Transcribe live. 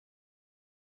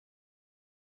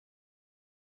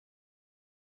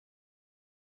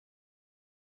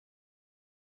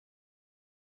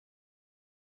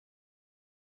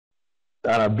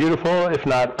On a beautiful, if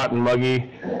not hot and muggy,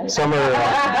 summer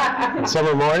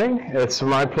morning. It's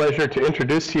my pleasure to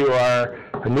introduce to you our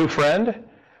new friend,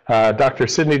 Dr.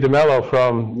 Sidney D'Mello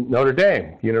from Notre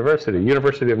Dame University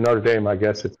of Notre Dame, I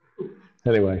guess.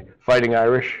 Anyway, Fighting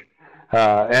Irish.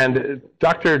 And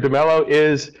Dr. D'Mello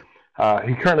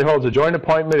he currently holds a joint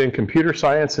appointment in computer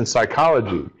science and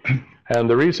psychology. And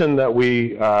the reason that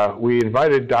we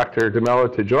invited Dr. D'Mello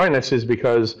to join us is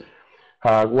because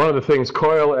one of the things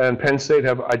COIL and Penn State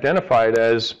have identified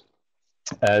as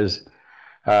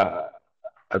a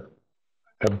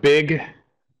big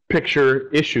picture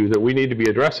issue that we need to be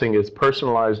addressing is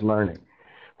personalized learning.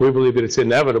 We believe that it's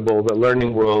inevitable that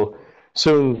learning will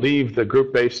soon leave the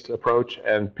group-based approach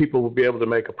and people will be able to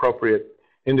make appropriate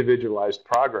individualized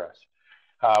progress.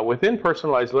 Within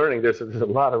personalized learning, there's a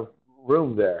lot of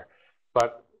room there.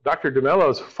 But Dr.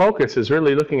 D'Mello's focus is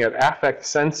really looking at affect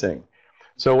sensing.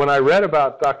 So when I read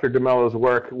about Dr. D'Mello's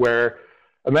work, where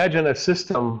imagine a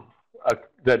system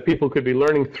that people could be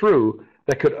learning through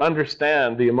that could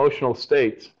understand the emotional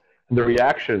states and the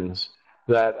reactions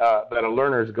that a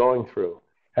learner is going through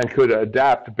and could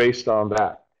adapt based on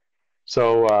that.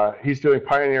 So he's doing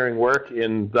pioneering work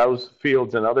in those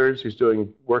fields and others. He's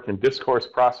doing work in discourse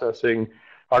processing,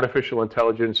 artificial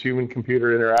intelligence,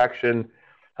 human-computer interaction,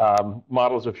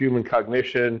 models of human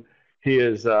cognition. He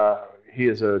is a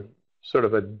sort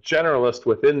of a generalist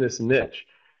within this niche,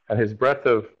 and his breadth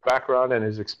of background and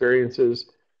his experiences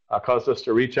caused us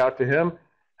to reach out to him.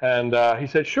 And he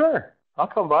said, "Sure, I'll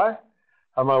come by."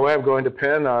 On my way, I'm going to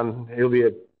Penn. He'll be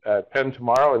at Penn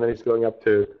tomorrow, and then he's going up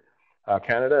to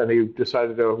Canada, and he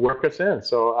decided to work us in.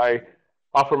 So I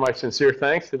offer my sincere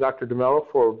thanks to Dr. D'Mello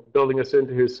for building us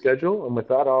into his schedule. And with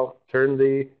that, I'll turn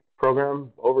the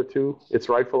program over to its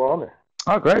rightful owner.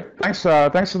 Oh, great. Thanks for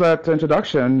that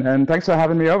introduction, and thanks for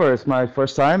having me over. It's my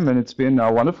first time, and it's been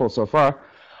wonderful so far.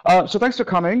 So thanks for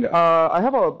coming. I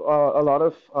have a lot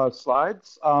of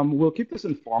slides. We'll keep this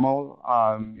informal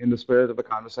in the spirit of the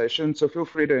conversation, so feel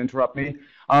free to interrupt me.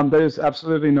 There's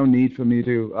absolutely no need for me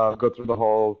to go through the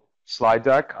whole slide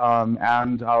deck,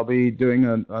 and I'll be doing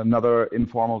another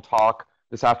informal talk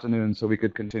this afternoon, so we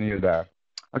could continue there.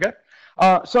 Okay?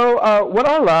 So what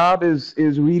our lab is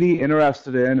really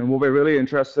interested in, and what we're really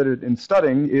interested in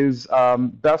studying, is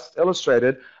best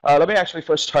illustrated. Let me actually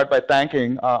first start by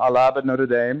thanking our lab at Notre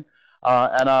Dame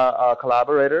and our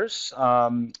collaborators,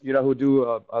 who do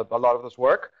a lot of this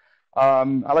work.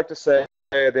 I like to say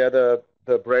they're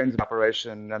the brains of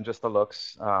operation and just the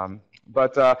looks, and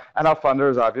our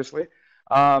funders, obviously.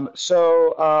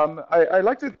 I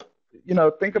like to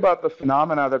think about the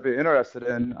phenomena that we're interested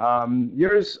in.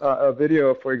 Here's a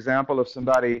video, for example, of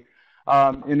somebody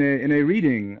in a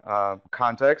reading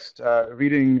context,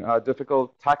 reading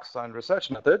difficult text on research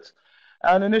methods.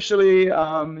 And initially,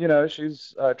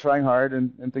 she's trying hard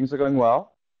and things are going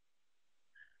well.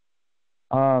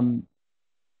 And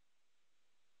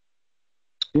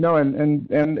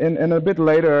a bit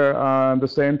later, the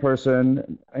same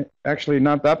person, actually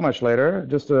not that much later,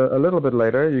 just a little bit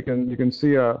later, you can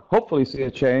see hopefully see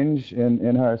a change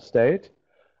in her state,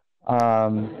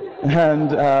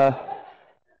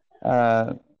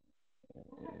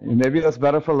 maybe that's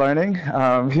better for learning,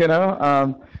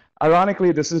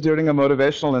 Ironically, this is during a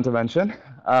motivational intervention.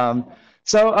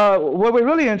 What we're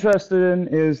really interested in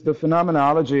is the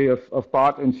phenomenology of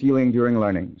thought and feeling during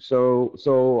learning. So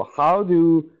how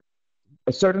do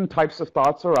certain types of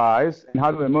thoughts arise, and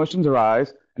how do emotions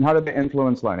arise, and how do they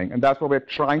influence learning? And that's what we're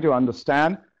trying to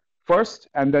understand first,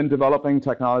 and then developing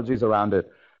technologies around it.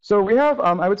 So we have,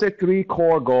 I would say, 3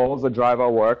 core goals that drive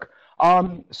our work.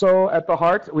 So at the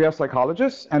heart, we have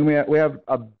psychologists, and we have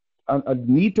a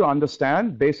need to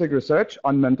understand basic research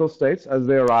on mental states as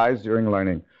they arise during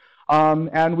learning.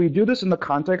 And we do this in the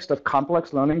context of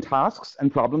complex learning tasks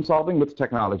and problem solving with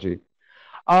technology.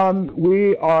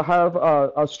 We have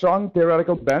a strong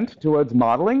theoretical bent towards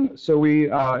modeling. So we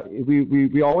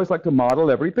always like to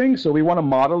model everything. So we want to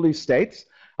model these states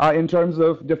in terms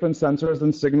of different sensors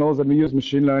and signals, and we use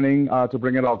machine learning to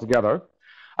bring it all together.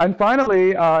 And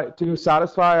finally, to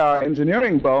satisfy our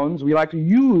engineering bones, we like to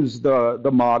use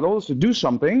the models to do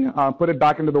something, put it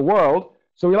back into the world.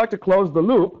 So we like to close the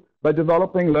loop by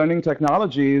developing learning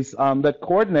technologies that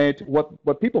coordinate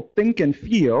what people think and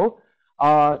feel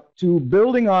to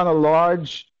building on a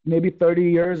large, maybe 30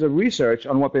 years of research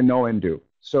on what they know and do.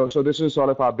 So this is sort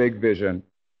of our big vision.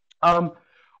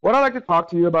 What I'd like to talk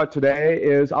to you about today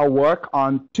is our work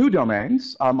on 2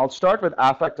 domains. I'll start with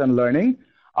affect and learning.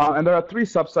 And there are 3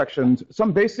 subsections,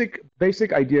 some basic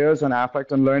ideas on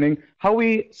affect and learning, how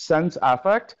we sense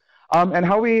affect, and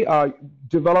how we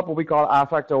develop what we call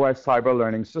affect-aware cyber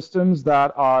learning systems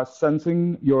that are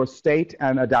sensing your state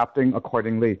and adapting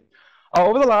accordingly.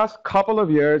 Over the last couple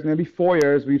of years, maybe 4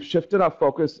 years, we've shifted our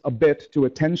focus a bit to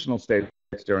attentional states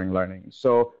during learning.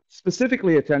 So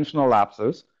specifically attentional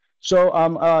lapses. So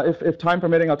if time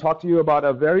permitting, I'll talk to you about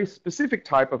a very specific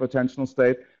type of attentional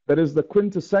state that is the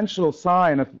quintessential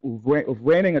sign of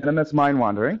waning attendance mind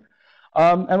wandering.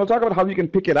 And we'll talk about how you can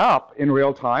pick it up in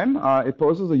real time. It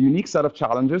poses a unique set of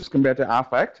challenges compared to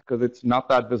affect because it's not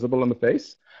that visible on the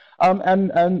face.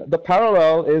 And the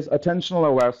parallel is attentional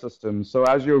aware systems. So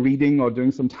as you're reading or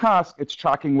doing some task, it's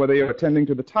tracking whether you're attending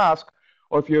to the task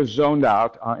or if you're zoned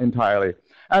out entirely.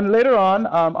 And later on,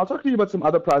 I'll talk to you about some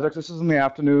other projects. This is in the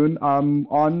afternoon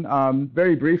on,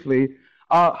 very briefly,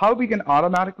 how we can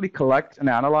automatically collect and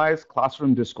analyze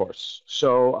classroom discourse.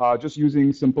 So just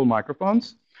using simple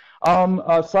microphones.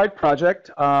 A side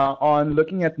project on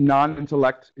looking at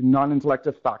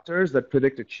non-intellective factors that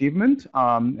predict achievement.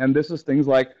 And this is things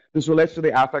like, this relates to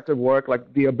the affective work,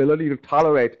 like the ability to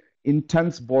tolerate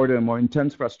intense boredom or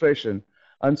intense frustration,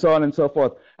 and so on and so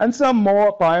forth. And some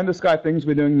more pie-in-the-sky things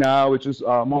we're doing now, which is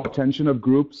more attention of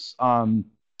groups.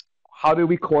 How do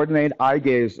we coordinate eye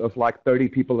gaze of like 30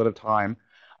 people at a time?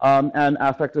 And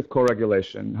affective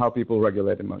co-regulation, how people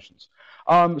regulate emotions.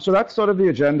 So that's sort of the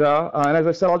agenda. And as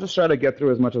I said, I'll just try to get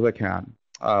through as much as I can.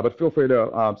 But feel free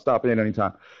to stop in at any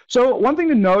time. So one thing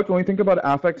to note when we think about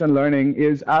affect and learning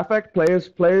is affect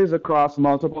plays across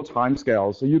multiple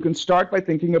timescales. So you can start by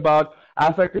thinking about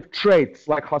affective traits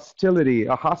like hostility.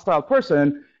 A hostile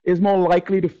person is more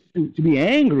likely to be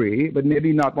angry, but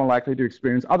maybe not more likely to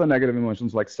experience other negative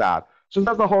emotions like sad. So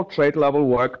that's the whole trait level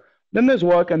work. Then there's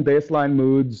work and baseline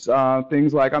moods,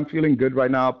 things like I'm feeling good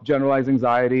right now, generalized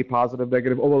anxiety, positive,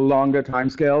 negative, over longer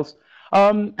timescales.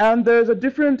 And there's a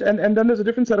different, and then there's a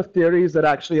different set of theories that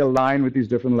actually align with these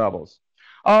different levels.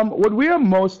 What we are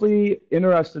mostly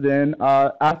interested in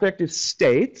are affective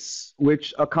states,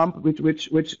 which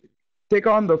take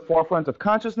on the forefront of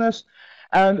consciousness.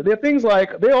 And they're things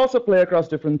like, they also play across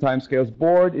different timescales,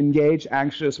 bored, engaged,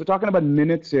 anxious. We're talking about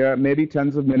minutes here, maybe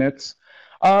tens of minutes.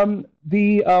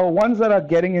 The ones that are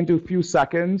getting into a few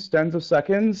seconds, tens of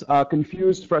seconds,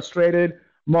 confused, frustrated,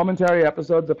 momentary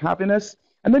episodes of happiness.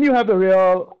 And then you have the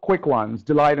real quick ones,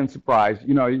 delight and surprise.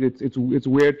 You know, it's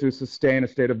weird to sustain a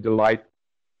state of delight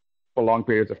for long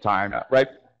periods of time, right?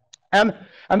 And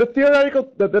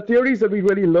the theories that we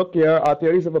really look here are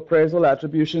theories of appraisal,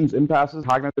 attributions, impasses,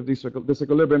 cognitive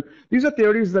disequilibrium. These are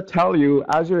theories that tell you,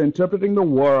 as you're interpreting the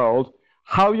world,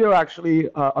 how you're actually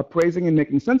appraising and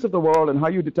making sense of the world, and how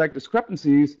you detect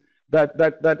discrepancies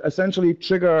that essentially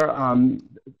trigger,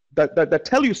 that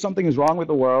tell you something is wrong with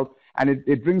the world, and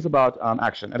it brings about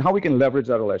action, and how we can leverage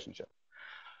that relationship.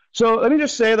 So let me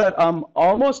just say that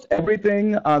almost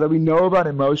everything that we know about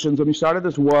emotions when we started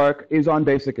this work is on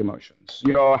basic emotions.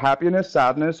 You know, happiness,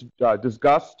 sadness,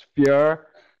 disgust, fear,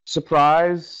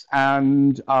 surprise,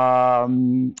 and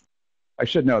I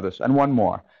should know this, and one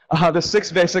more. The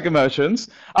 6 basic emotions,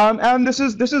 and this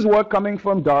is work coming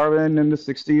from Darwin in the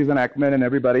 60s and Ekman and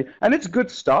everybody, and it's good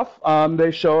stuff.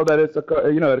 They show that it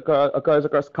occurs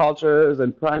across cultures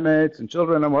and primates and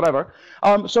children and whatever.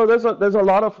 So there's a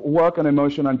lot of work on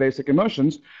emotion and basic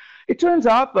emotions. It turns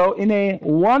out, though, in a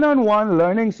one-on-one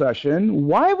learning session,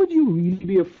 why would you really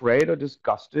be afraid or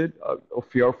disgusted or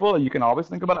fearful? You can always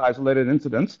think about isolated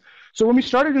incidents. So when we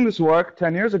started doing this work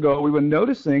 10 years ago, we were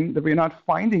noticing that we're not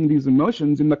finding these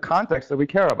emotions in the context that we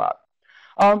care about.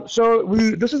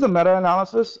 This is a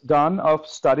meta-analysis done of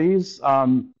studies. I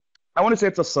want to say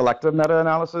it's a selective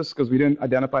meta-analysis because we didn't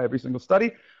identify every single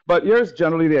study. But here's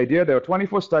generally the idea. There are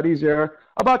 24 studies here,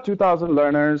 about 2,000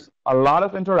 learners, a lot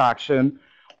of interaction.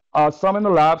 Some in the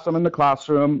lab, some in the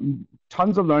classroom,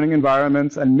 tons of learning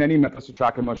environments, and many methods to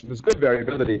track emotion. There's good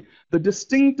variability. The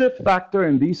distinctive factor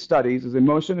in these studies is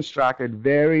emotion is tracked at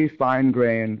very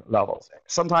fine-grained levels,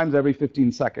 sometimes every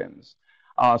 15 seconds.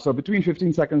 So between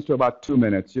 15 seconds to about 2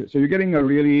 minutes. So you're getting a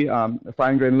really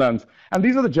fine-grained lens. And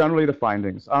these are generally the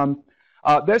findings.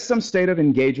 There's some state of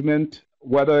engagement,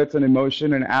 whether it's an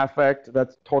emotion, an affect,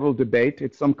 that's total debate.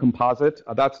 It's some composite.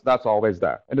 That's always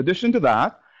there. In addition to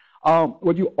that,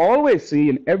 what you always see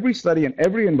in every study in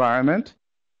every environment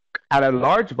at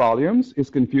large volumes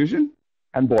is confusion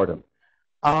and boredom.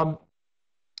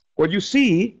 What you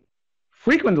see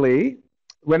frequently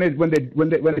when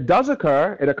it does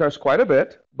occur, it occurs quite a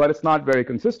bit, but it's not very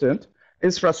consistent,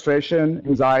 is frustration,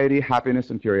 anxiety, happiness,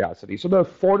 and curiosity. So the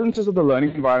affordances of the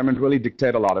learning environment really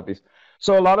dictate a lot of these.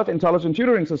 So a lot of intelligent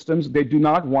tutoring systems, they do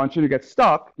not want you to get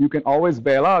stuck. You can always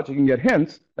bail out. You can get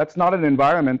hints. That's not an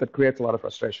environment that creates a lot of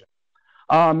frustration.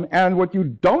 And what you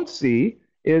don't see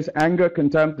is anger,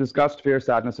 contempt, disgust, fear,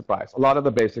 sadness, surprise. A lot of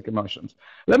the basic emotions.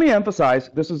 Let me emphasize,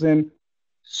 this is in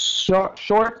short,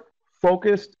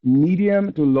 focused,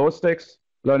 medium to low stakes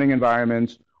learning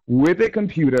environments with a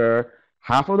computer,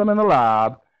 half of them in the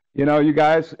lab. You know, you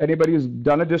guys, anybody who's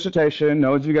done a dissertation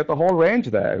knows you get the whole range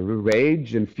there,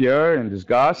 rage and fear and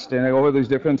disgust and over these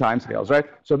different time scales, right?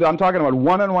 So I'm talking about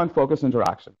one-on-one focused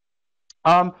interaction.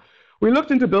 We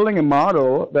looked into building a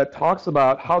model that talks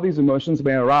about how these emotions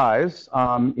may arise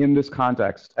in this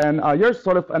context. And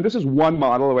and this is one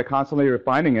model, we're constantly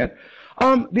refining it.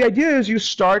 The idea is you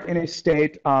start in a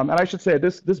state, and I should say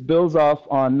this builds off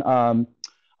on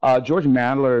George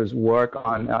Mandler's work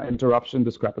on interruption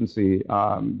discrepancy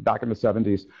back in the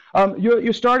 70s.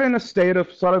 You start in a state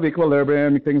of sort of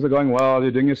equilibrium, things are going well,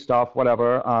 you're doing your stuff,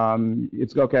 whatever,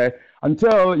 it's okay,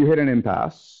 until you hit an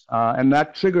impasse, and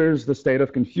that triggers the state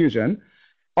of confusion.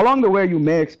 Along the way, you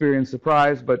may experience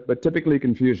surprise, but typically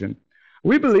confusion.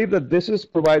 We believe that this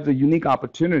provides a unique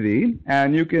opportunity,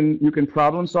 and you can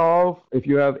problem solve. If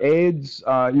you have AIDS,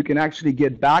 you can actually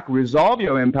get back, resolve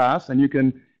your impasse, and you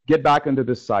can get back into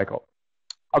this cycle.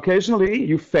 Occasionally,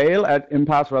 you fail at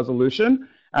impasse resolution,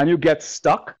 and you get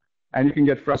stuck, and you can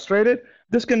get frustrated.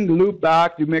 This can loop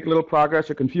back, you make a little progress,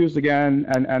 you're confused again,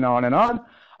 and on and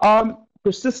on.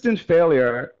 Persistent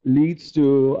failure leads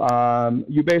to,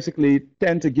 you basically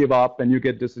tend to give up and you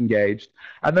get disengaged.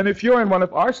 And then if you're in one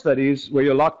of our studies where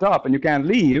you're locked up and you can't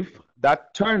leave,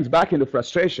 that turns back into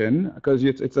frustration because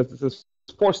it's a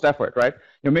forced effort, right?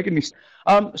 You're making me.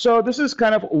 So this is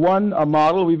kind of one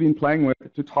model we've been playing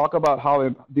with to talk about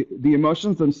how the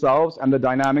emotions themselves and the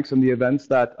dynamics and the events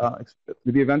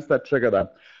that trigger them.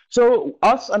 So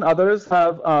us and others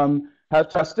have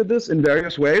tested this in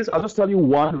various ways. I'll just tell you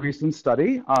one recent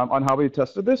study on how we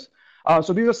tested this.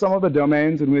 So these are some of the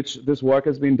domains in which this work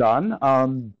has been done.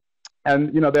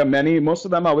 And you know, there are many, most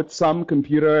of them are with some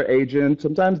computer agent.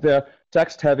 Sometimes they're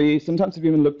text heavy. Sometimes we've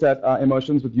even looked at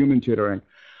emotions with human tutoring.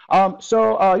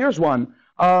 So here's one.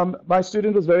 My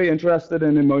student was very interested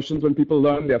in emotions when people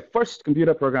learn their first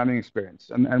computer programming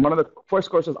experience. And one of the first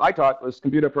courses I taught was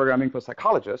computer programming for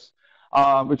psychologists,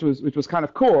 which was kind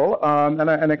of cool. And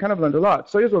I kind of learned a lot.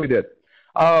 So here's what we did.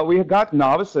 We have got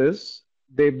novices.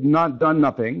 They've not done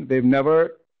nothing. They've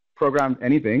never programmed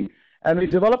anything. And we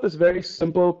developed this very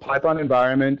simple Python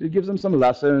environment. It gives them some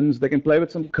lessons. They can play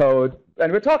with some code.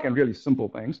 And we're talking really simple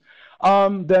things.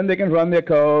 Then they can run their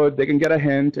code. They can get a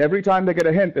hint. Every time they get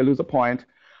a hint, they lose a point.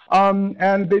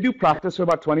 And they do practice for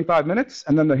about 25 minutes.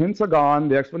 And then the hints are gone.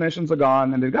 The explanations are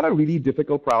gone. And they've got a really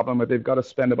difficult problem that they've got to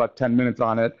spend about 10 minutes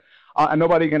on it. And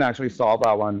nobody can actually solve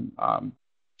that one.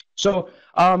 So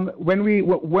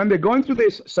when they're going through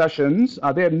these sessions,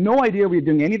 they have no idea we're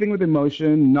doing anything with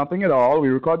emotion, nothing at all. We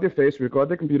record their face, we record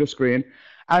their computer screen,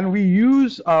 and we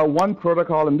use one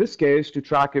protocol in this case to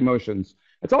track emotions.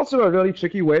 It's also a really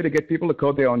tricky way to get people to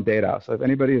code their own data. So if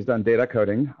anybody has done data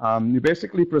coding, you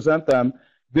basically present them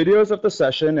videos of the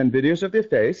session and videos of their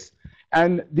face,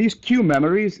 and these cue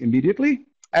memories immediately.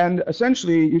 And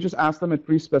essentially, you just ask them at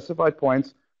pre-specified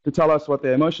points to tell us what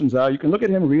their emotions are. You can look at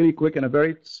him really quick in a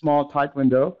very small, tight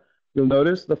window. You'll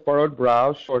notice the furrowed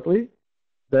brow shortly.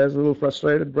 There's a little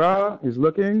frustrated brow. He's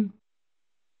looking.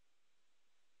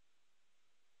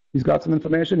 He's got some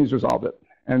information. He's resolved it,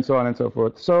 and so on and so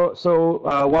forth. So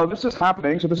while this is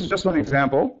happening, so this is just one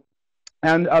example.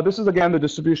 And this is, again, the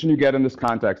distribution you get in this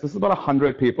context. This is about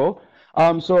 100 people.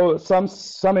 So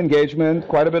some engagement,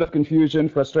 quite a bit of confusion,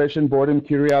 frustration, boredom,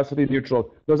 curiosity,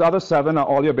 neutral. Those other 7 are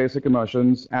all your basic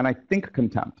emotions, and I think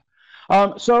contempt.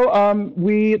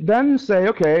 We then say,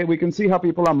 okay, we can see how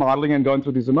people are modeling and going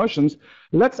through these emotions.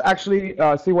 Let's actually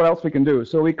see what else we can do.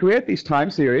 So we create these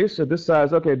time series. So this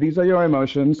says, okay, these are your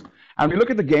emotions. And we look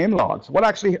at the game logs. What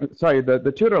actually,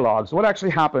 the tutor logs. What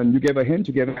actually happened? You gave a hint,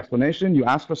 you gave an explanation, you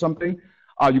asked for something.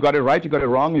 You got it right, you got it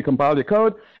wrong, you compiled your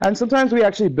code. And sometimes we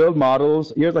actually build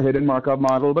models. Here's a hidden Markov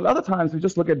model. But other times we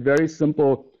just look at very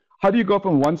simple, how do you go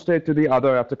from one state to the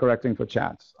other after correcting for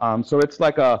chance? So it's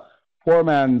like a poor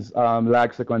man's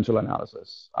lag sequential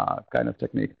analysis kind of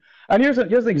technique. And here's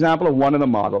an example of one of the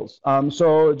models.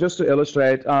 So just to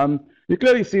illustrate, you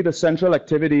clearly see the central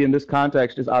activity in this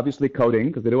context is obviously coding,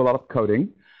 because they do a lot of coding.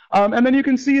 And then you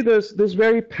can see this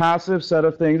very passive set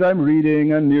of things. I'm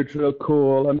reading, I'm neutral,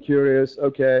 cool, I'm curious,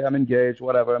 okay, I'm engaged,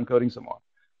 whatever, I'm coding some more.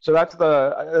 So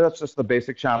that's just the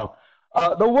basic channel.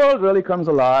 The world really comes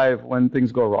alive when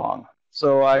things go wrong.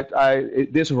 So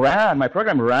my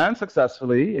program ran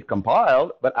successfully, it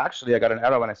compiled, but actually I got an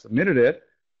error when I submitted it.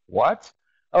 What?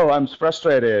 Oh, I'm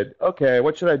frustrated. Okay,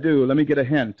 what should I do? Let me get a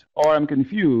hint. Or I'm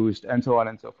confused, and so on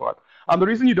and so forth. The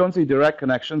reason you don't see direct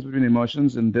connections between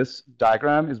emotions in this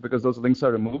diagram is because those links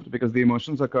are removed, because the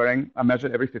emotions occurring are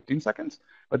measured every 15 seconds,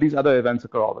 but these other events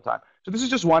occur all the time. So this is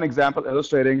just one example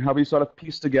illustrating how we sort of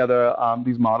piece together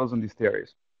these models and these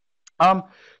theories.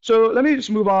 So let me just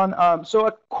move on. So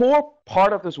a core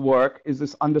part of this work is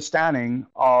this understanding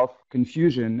of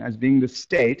confusion as being the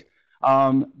state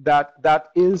that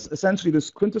is essentially this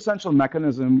quintessential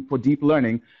mechanism for deep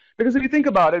learning. Because if you think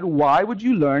about it, why would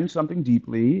you learn something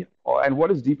deeply? And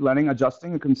what is deep learning?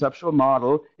 Adjusting a conceptual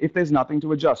model if there's nothing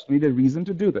to adjust. We need a reason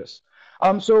to do this.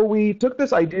 So we took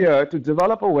this idea to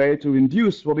develop a way to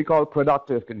induce what we call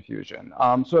productive confusion.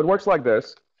 So it works like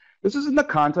this. This is in the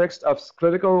context of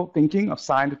critical thinking of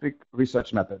scientific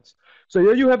research methods. So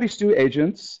here you have these two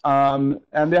agents, and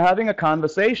they're having a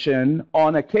conversation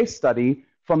on a case study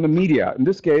from the media. In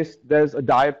this case, there's a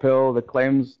diet pill that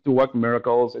claims to work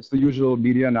miracles. It's the usual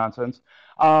media nonsense.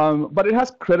 But it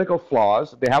has critical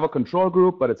flaws. They have a control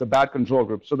group, but it's a bad control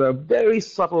group. So there are very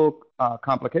subtle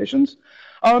complications.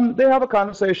 They have a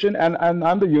conversation, and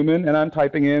I'm the human, and I'm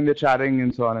typing in, they're chatting,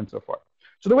 and so on and so forth.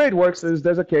 So the way it works is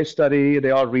there's a case study,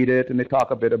 they all read it, and they talk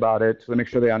a bit about it to make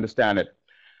sure they understand it.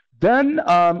 Then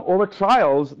over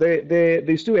trials,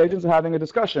 these two agents are having a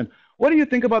discussion. What do you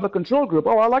think about the control group?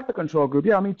 Oh, I like the control group.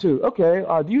 Yeah, me too. Okay,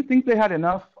 do you think they had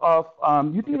enough of,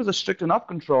 do you think it was a strict enough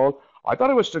control? I thought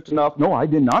it was strict enough. No, I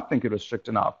did not think it was strict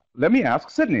enough. Let me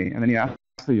ask Sidney. And then you ask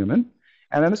the human.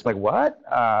 And then it's like, what?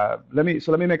 Let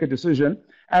me make a decision.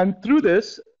 And through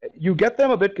this, you get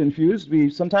them a bit confused. We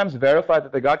sometimes verify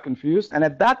that they got confused. And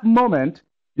at that moment,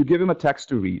 you give them a text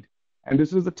to read. And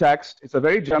this is the text. It's a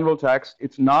very general text.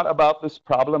 It's not about this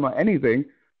problem or anything.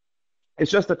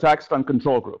 It's just a text on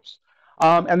control groups.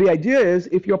 And the idea is,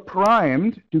 if you're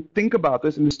primed to think about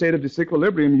this in the state of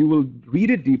disequilibrium, you will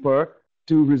read it deeper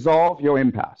to resolve your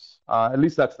impasse. At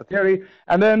least that's the theory.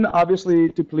 And then, obviously,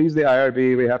 to please the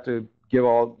IRB, we have to give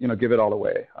it all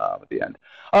away at the end.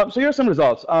 So here are some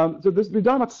results. We've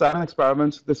done about 7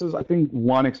 experiments. This is, I think,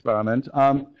 1 experiment.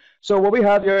 So what we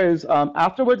have here is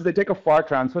afterwards, they take a FAR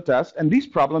transfer test, and these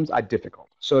problems are difficult.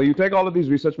 So you take all of these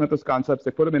research methods concepts, they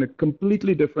put them in a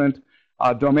completely different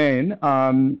domain,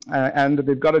 and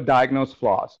they've got to diagnose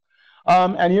flaws.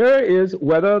 And here is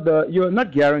whether you're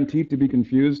not guaranteed to be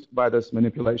confused by this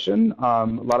manipulation. A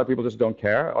lot of people just don't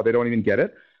care, or they don't even get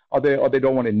it, or they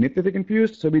don't want to admit that they're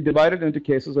confused. So we divided into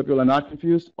cases where people are not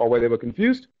confused or where they were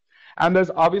confused. And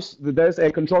there's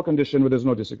a control condition where there's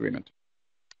no disagreement.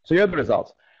 So here are the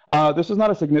results. This is not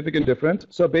a significant difference.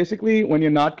 So basically, when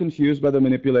you're not confused by the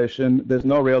manipulation, there's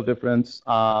no real difference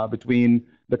between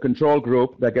the control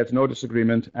group that gets no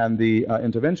disagreement and the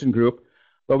intervention group.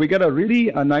 But we get a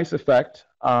really nice effect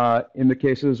in the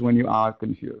cases when you are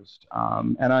confused.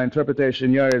 And our interpretation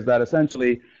here is that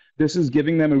essentially this is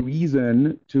giving them a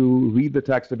reason to read the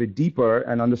text a bit deeper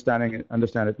and understand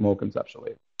it more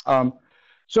conceptually.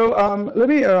 So let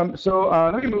me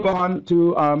move on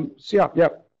to yeah.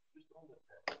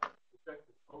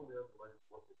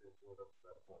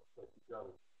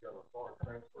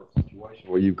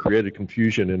 Where you created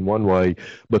confusion in one way,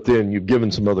 but then you've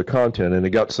given some other content and it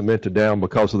got cemented down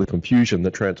because of the confusion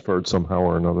that transferred somehow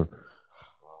or another.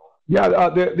 Yeah,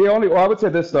 I would say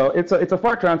this though, it's a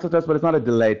FAR transfer test, but it's not a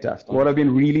delayed test. It would have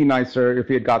been really nicer if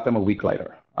we had got them a week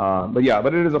later.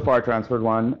 But it is a FAR transferred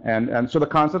one, and so the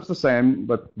concept's the same,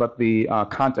 but the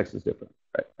context is different.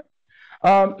 Right?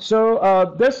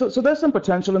 There's some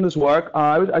potential in this work.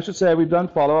 I should say we've done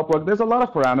follow-up work. There's a lot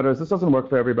of parameters. This doesn't work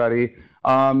for everybody.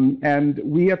 And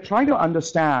we are trying to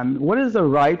understand what is the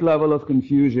right level of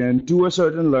confusion to a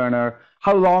certain learner,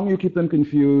 how long you keep them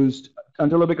confused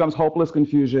until it becomes hopeless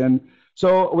confusion.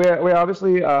 So we're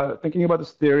obviously thinking about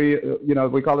this theory,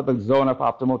 we call it the zone of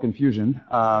optimal confusion,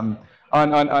 on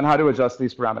how to adjust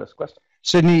these parameters. Question?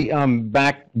 Sidney,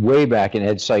 way back in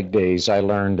EdPsych days, I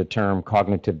learned the term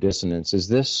cognitive dissonance. Is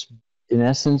this, in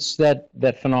essence,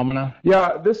 that phenomena?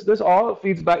 Yeah, this all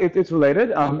feeds back. It's related.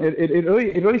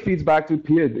 It really feeds back to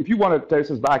Piaget. If you want to trace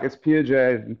this back, it's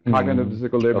Piaget cognitive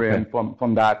disequilibrium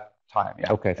from that time.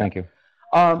 Yeah. Okay, thank you.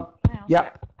 Yeah.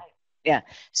 Yeah.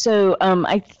 So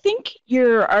I think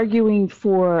you're arguing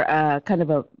for kind of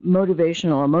a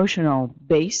motivational, emotional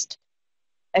based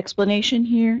explanation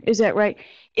here. Is that right?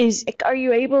 Are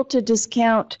you able to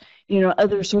discount,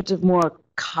 other sorts of more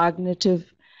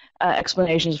cognitive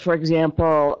explanations? For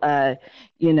example,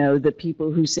 the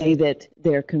people who say that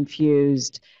they're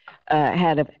confused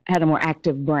had a more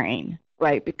active brain,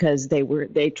 right? Because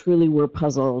they truly were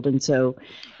puzzled, and so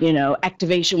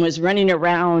activation was running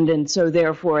around, and so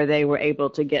therefore they were able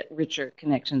to get richer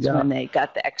connections when they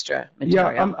got the extra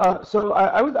material. So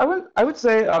I would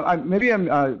say maybe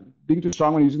I'm being too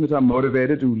strong when using the term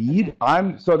motivated to read.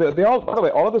 So they all, by the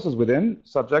way, all of this is within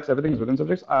subjects. Everything is within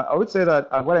subjects. I would say that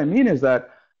what I mean is that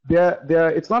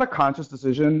it's not a conscious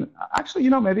decision. Actually,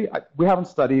 maybe we haven't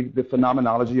studied the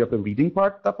phenomenology of the reading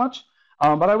part that much.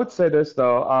 But I would say this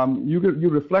though, you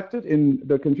reflect it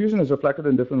the confusion is reflected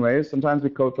in different ways. Sometimes we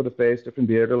code for the face, different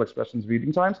behavioral expressions,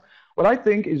 reading times. What I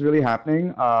think is really happening,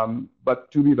 but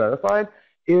to be verified,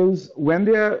 is when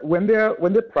they're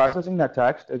processing that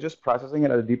text, they're just processing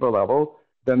it at a deeper level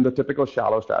than the typical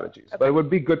shallow strategies. Okay. But it would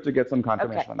be good to get some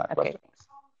confirmation on that question.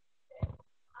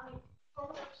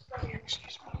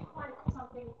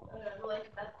 Something related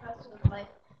to that question.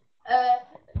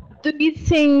 Do you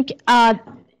think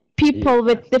people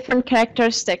with different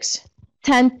characteristics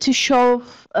tend to show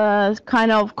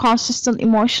kind of consistent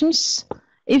emotions?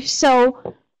 If so,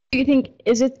 do you think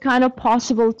is it kind of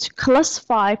possible to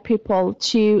classify people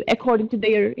according to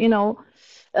their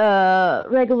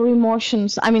regular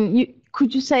emotions? I mean,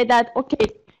 could you say that okay,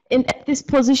 at this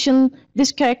position,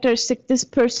 this characteristic, this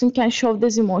person can show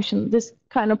this emotion, this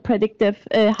kind of predictive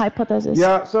hypothesis?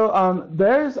 Yeah, so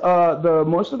there's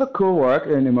most of the cool work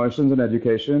in emotions and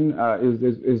education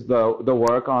is the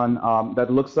work on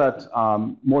that looks at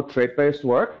more trait-based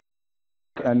work.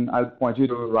 And I'll point you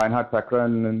to Reinhard Pecker,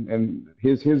 and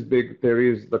his big theory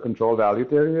is the control value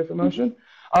theory of emotion.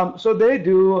 So they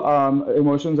do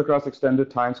emotions across extended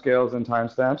time scales and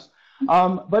timestamps.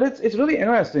 But it's really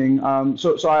interesting.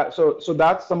 So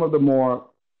that's some of the more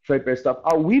trait-based stuff.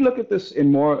 We look at this in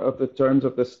more of the terms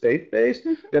of the state-based.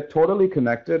 They're totally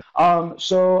connected.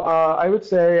 So I would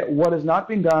say what has not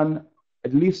been done,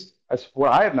 at least as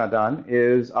what I have not done,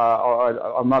 is or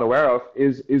I'm not aware of,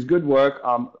 is good work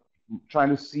trying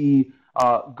to see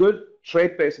good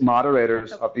trait-based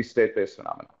moderators of these state-based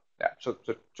phenomena. Yeah. So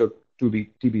to be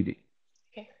TBD.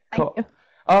 Okay. Thank you.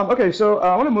 Okay, so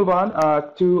I want to move on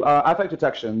to affect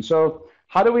detection. So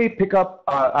how do we pick up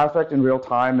affect in real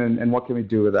time, and what can we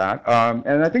do with that?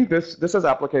 And I think this has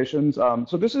applications.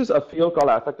 So this is a field called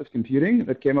affective computing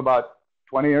that came about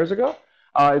 20 years ago.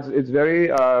 It's very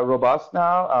robust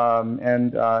now,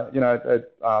 and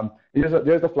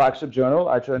there's the flagship journal,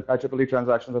 IEEE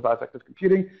Transactions of Affective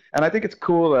Computing, and I think it's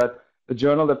cool that the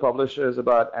journal that publishes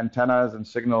about antennas and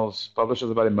signals publishes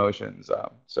about emotions.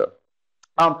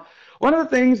 One of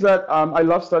the things that I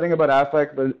love studying about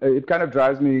affect, but it kind of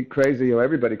drives me crazy, or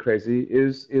everybody crazy,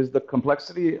 is the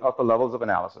complexity of the levels of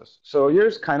analysis. So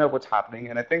here's kind of what's happening,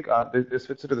 and I think this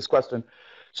fits into this question.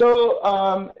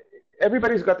 So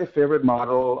everybody's got their favorite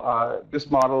model. This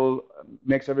model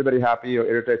makes everybody happy or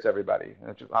irritates everybody.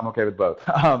 I'm okay with both.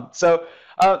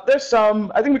 There's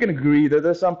some, I think we can agree that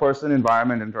there's some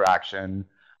person-environment interaction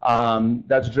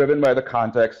that's driven by the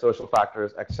context, social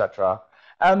factors, etc.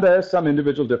 And there's some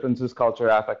individual differences, culture,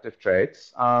 affective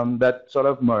traits that sort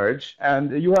of merge.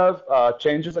 And you have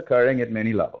changes occurring at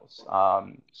many levels.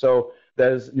 So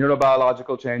there's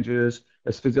neurobiological changes,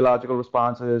 there's physiological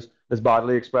responses, there's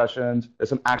bodily expressions, there's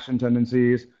some action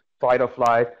tendencies, fight or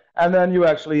flight. And then you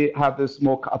actually have this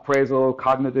more appraisal,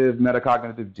 cognitive,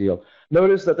 metacognitive deal.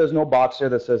 Notice that there's no box here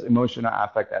that says emotion or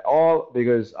affect at all,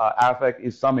 because affect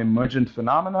is some emergent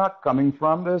phenomena coming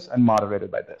from this and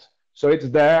moderated by this. So it's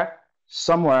there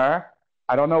somewhere,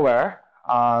 I don't know where,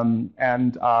 and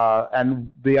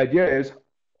the idea is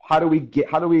how do we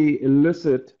get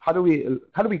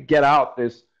out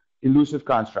this elusive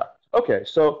construct? Okay,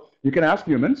 so you can ask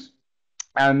humans,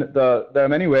 and there are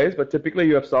many ways, but typically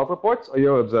you have self-reports or you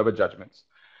have observer judgments.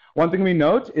 One thing we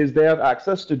note is they have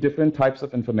access to different types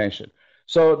of information.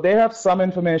 So they have some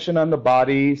information on the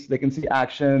bodies, they can see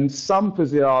actions, some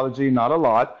physiology, not a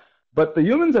lot. But the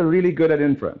humans are really good at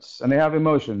inference, and they have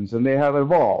emotions, and they have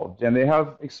evolved, and they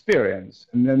have experience,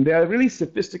 and then they are really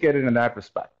sophisticated in that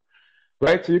respect,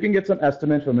 right? So you can get some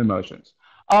estimate from emotions.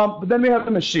 But then we have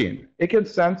the machine. It can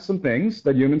sense some things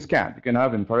that humans can't. You can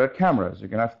have infrared cameras. You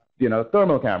can have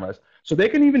thermal cameras. So they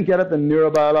can even get at the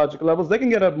neurobiological levels. They can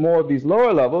get at more of these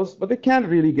lower levels, but they can't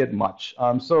really get much.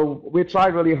 So we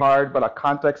tried really hard, but our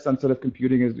context-sensitive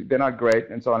computing they're not great,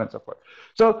 and so on and so forth.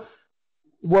 So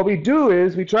what we do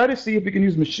is we try to see if we can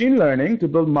use machine learning to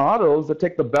build models that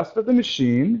take the best of the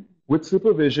machine with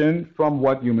supervision from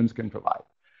what humans can provide.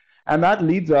 And that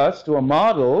leads us to a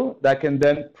model that can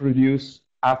then produce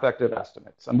affective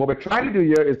estimates. And what we're trying to do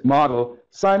here is model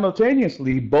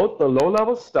simultaneously both the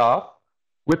low-level stuff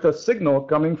with a signal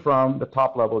coming from the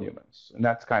top-level humans. And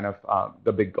that's kind of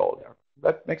the big goal there.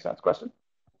 That makes sense? Question?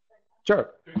 Sure.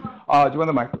 Do you want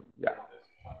the mic? Yeah.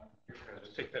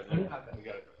 Just take that.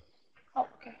 Oh,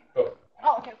 okay.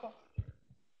 Oh, okay, cool.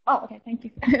 Oh, okay, thank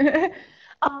you.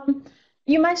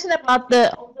 You mentioned about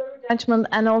the observer judgment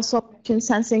and also motion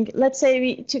sensing. Let's say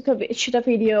we shoot a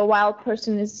video while a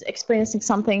person is experiencing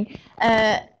something.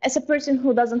 As a person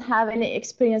who doesn't have any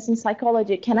experience in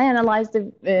psychology, can I analyze the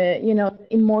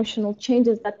emotional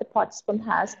changes that the participant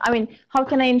has? I mean, how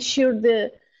can I ensure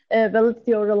the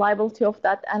validity or reliability of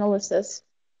that analysis?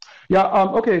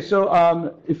 Yeah, okay, so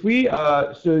if we,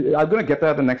 so I'm going to get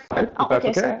that the next slide, if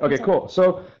that's okay? Okay, cool.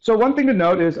 So one thing to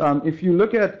note is if you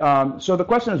look at, so the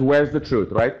question is, where's the truth,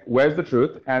 right? Where's the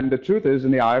truth? And the truth is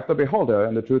in the eye of the beholder,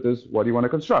 and the truth is what do you want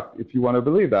to construct, if you want to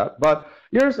believe that. But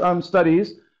here's studies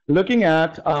looking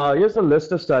at, here's a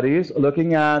list of studies looking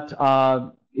at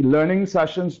learning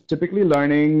sessions, typically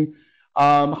learning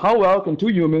how well can two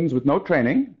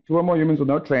or more humans with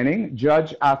no training,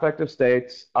 judge affective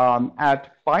states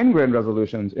at fine-grained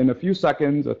resolutions in a few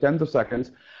seconds or tens of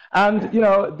seconds. And,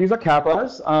 these are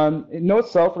kappas. No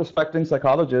self-respecting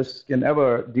psychologists can ever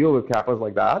deal with kappas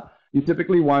like that. You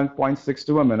typically want 0.6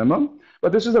 to a minimum,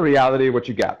 but this is the reality of what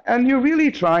you get. And you're really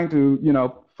trying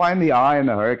to, find the eye in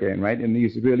the hurricane, right, in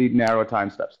these really narrow time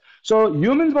steps. So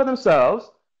humans by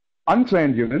themselves,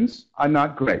 untrained humans, are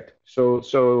not great. So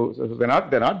they're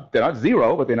not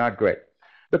zero, but they're not great.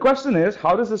 The question is,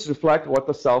 how does this reflect what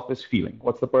the self is feeling,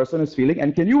 what the person is feeling,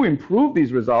 and can you improve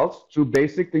these results through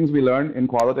basic things we learn in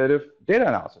qualitative data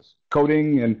analysis,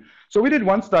 coding? And so we did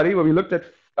one study where we looked at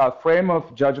frame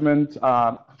of judgment,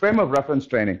 frame of reference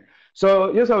training.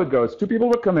 So here's how it goes. Two people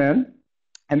would come in,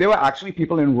 and they were actually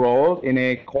people enrolled in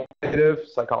a quantitative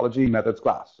psychology methods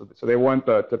class. So they weren't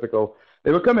the typical.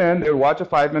 They would come in, they would watch a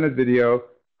 5-minute video,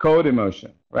 code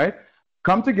emotion, right?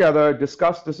 Come together,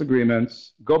 discuss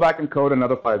disagreements, go back and code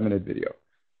another 5-minute video.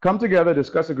 Come together,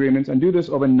 discuss agreements, and do this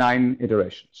over 9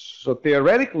 iterations. So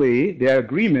theoretically, their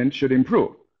agreement should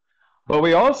improve. But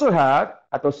we also had,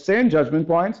 at those same judgment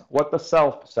points, what the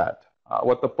self said,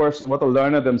 what the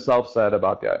learner themselves said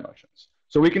about their emotions.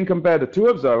 So we can compare the two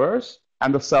observers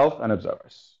and the self and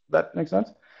observers. That makes sense?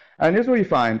 And here's what you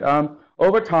find.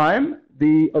 Over time,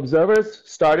 the observers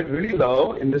started really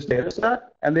low in this data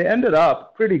set, and they ended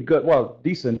up pretty good, well,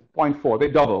 decent, 0.4. They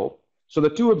doubled. So the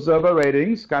two observer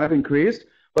ratings kind of increased,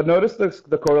 but notice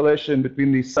the correlation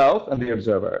between the self and the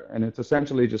observer, and it's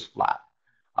essentially just flat.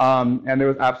 And there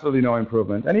was absolutely no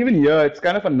improvement. And even here, it's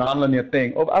kind of a nonlinear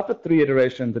thing. After 3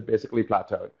 iterations, it basically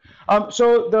plateaued.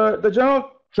 So the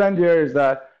general trend here is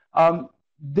that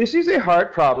this is a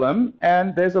hard problem,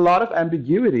 and there's a lot of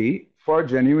ambiguity for a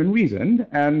genuine reason.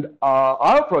 And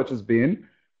our approach has been,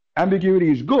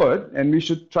 ambiguity is good, and we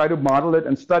should try to model it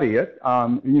and study it,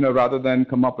 rather than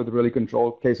come up with really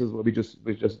controlled cases where we just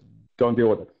don't deal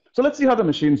with it. So let's see how the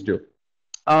machines do.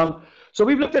 So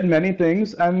we've looked at many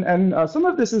things, and some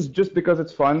of this is just because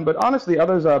it's fun, but honestly,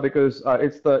 others are because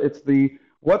it's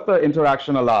what the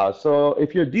interaction allows. So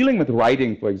if you're dealing with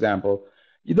writing, for example,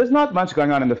 there's not much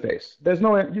going on in the face.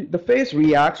 The face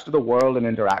reacts to the world and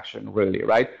interaction, really,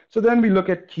 right? So then we look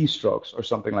at keystrokes or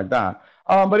something like that.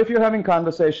 But if you're having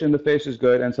conversation, the face is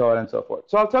good, and so on and so forth.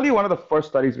 So I'll tell you one of the first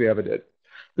studies we ever did.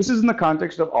 This is in the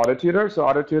context of AutoTutor. So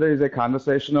AutoTutor is a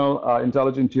conversational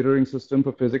intelligent tutoring system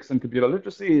for physics and computer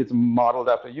literacy. It's modeled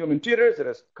after human tutors. It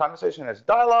has conversation, it has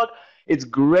dialogue. It's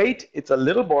great. It's a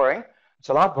little boring. It's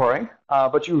a lot boring,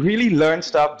 but you really learn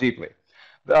stuff deeply.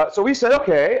 So we said,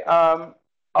 okay,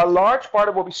 a large part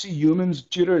of what we see humans,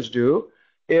 tutors do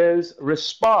is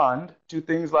respond to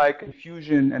things like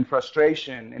confusion and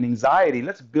frustration and anxiety.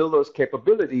 Let's build those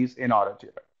capabilities in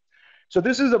AutoTutor. So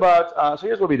this is about, so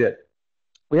here's what we did.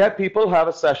 We had people have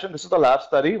a session. This is the lab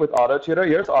study with AutoTutor.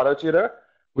 Here's AutoTutor.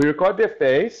 We record their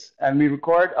face, and we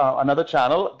record another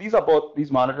channel.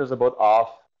 These monitors are both off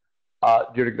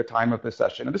during the time of this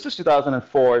session. And this is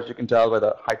 2004, as you can tell by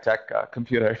the high-tech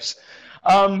computers.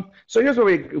 So here's what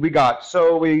we got.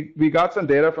 So we got some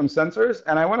data from sensors,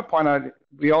 and I want to point out,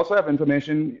 we also have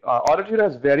information. AutoTutor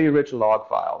has very rich log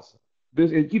files.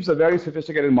 It keeps a very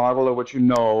sophisticated model of what you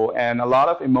know, and a lot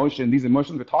of emotion. These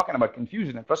emotions we're talking about,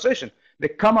 confusion and frustration, they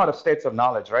come out of states of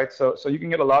knowledge, right? So you can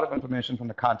get a lot of information from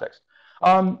the context.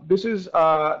 This is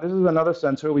another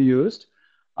sensor we used.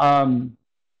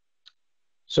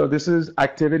 So this is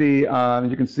activity.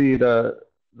 You can see the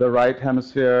right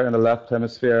hemisphere and the left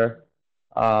hemisphere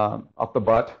of the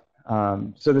butt.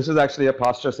 So this is actually a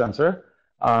posture sensor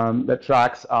that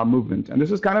tracks movement. And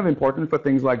this is kind of important for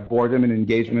things like boredom and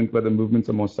engagement, where the movements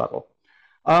are more subtle.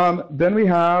 Then we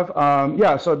have,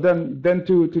 so then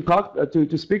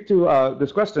to speak to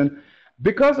this question,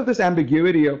 because of this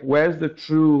ambiguity of where's the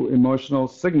true emotional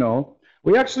signal,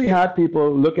 we actually had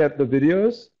people look at the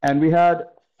videos, and we had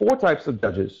 4 types of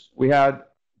judges. We had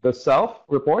the self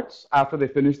reports after they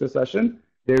finish the session.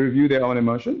 They review their own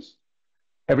emotions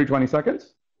every 20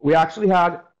 seconds. we actually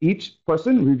had each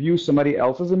person review somebody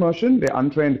else's emotion, their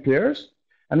untrained peers,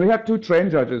 and we had 2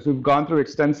 trained judges who've gone through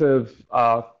extensive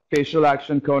facial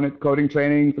action coding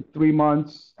training for 3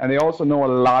 months, and they also know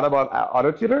a lot about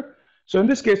auto tutor. So in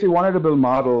this case, we wanted to build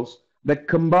models that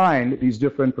combine these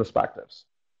different perspectives.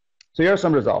 So here are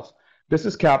some results. This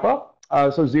is kappa.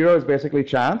 So 0 is basically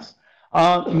chance.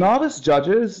 Novice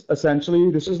judges,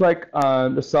 essentially, this is like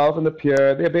the self and the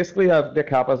peer. They basically have, their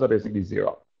kappas are basically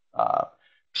 0.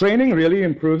 Training really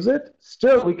improves it.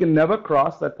 Still, we can never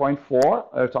cross that 0.4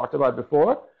 I talked about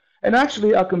before. And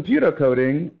actually, our computer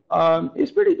coding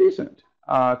is pretty decent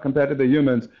compared to the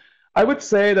humans. I would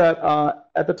say that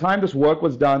at the time this work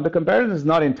was done, the comparison is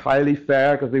not entirely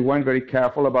fair because they weren't very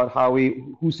careful about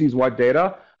who sees what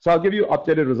data. So I'll give you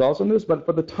updated results on this, but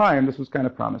for the time, this was kind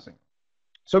of promising.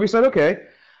 So we said, okay,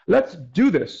 let's do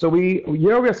this. So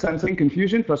here we are sensing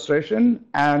confusion, frustration,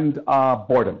 and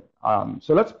boredom.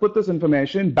 So let's put this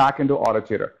information back into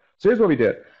AutoTutor. So here's what we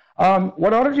did.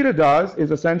 What AutoTutor does is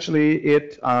essentially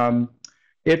it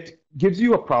gives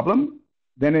you a problem,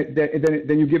 then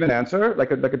you give an answer,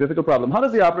 like a difficult problem. How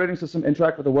does the operating system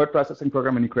interact with the word processing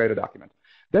program when you create a document?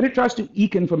 Then it tries to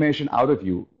eke information out of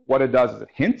you. What it does is it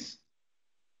hints.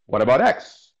 What about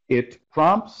X? It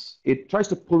prompts, it tries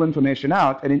to pull information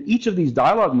out, and in each of these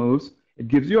dialogue moves, it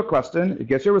gives you a question, it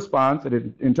gets your response, and it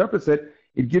interprets it,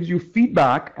 it gives you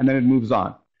feedback, and then it moves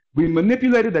on. We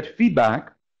manipulated that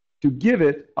feedback to give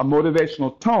it a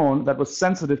motivational tone that was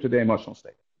sensitive to their emotional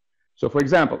state. So for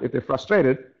example, if they're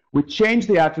frustrated, we change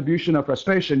the attribution of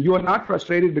frustration. You are not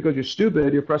frustrated because you're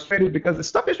stupid, you're frustrated because the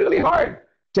stuff is really hard.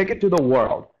 Take it to the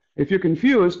world. If you're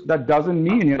confused, that doesn't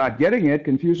mean you're not getting it.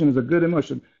 Confusion is a good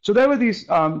emotion. So there were these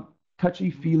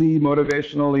touchy-feely,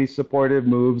 motivationally supportive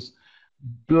moves,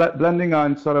 blending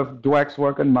on sort of Dweck's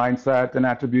work on mindset and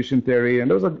attribution theory, and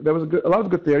there was a lot of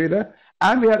good theory there.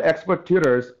 And we had expert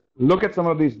tutors look at some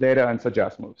of these data and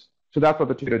suggest moves. So that's what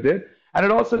the tutor did. And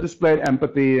it also displayed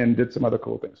empathy and did some other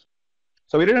cool things.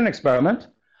 So we did an experiment.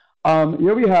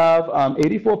 Here we have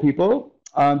 84 people.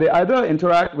 They either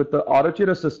interact with the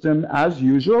AutoTutor system as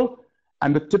usual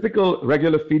and the typical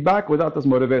regular feedback without this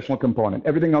motivational component.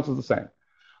 Everything else is the same.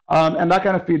 And that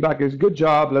kind of feedback is, good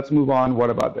job, let's move on, what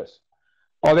about this?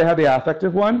 Or they had the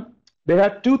affective one. They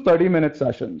had 2 30-minute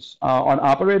sessions on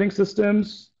operating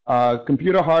systems,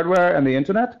 computer hardware, and the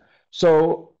internet.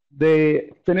 So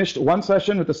they finished one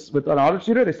session with an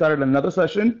AutoTutor. They started another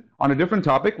session on a different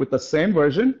topic with the same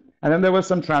version. And then there was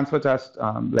some transfer test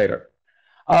later.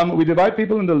 We divide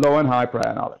people into low and high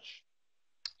prior knowledge.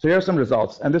 So here are some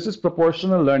results. And this is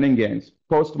proportional learning gains,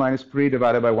 post minus pre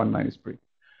divided by 1 minus pre.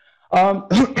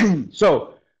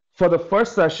 So for the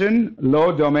first session,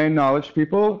 low domain knowledge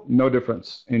people, no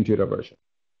difference in tutor version.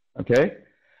 Okay?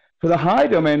 For the high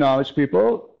domain knowledge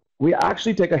people, we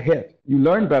actually take a hit. You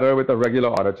learn better with a regular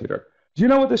AutoTutor. Do you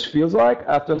know what this feels like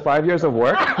after 5 years of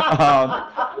work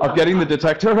of getting the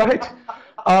detector right?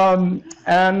 And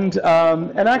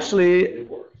actually,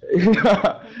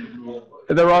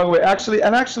 the wrong way.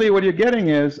 Actually, what you're getting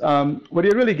is,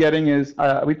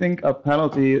 we think a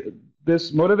penalty.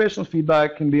 This motivational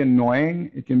feedback can be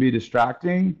annoying, it can be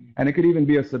distracting, and it could even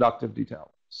be a seductive detail.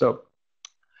 So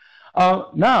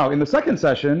now, in the second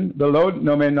session, the low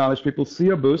domain knowledge people see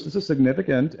a boost. This is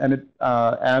significant,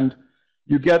 and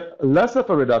you get less of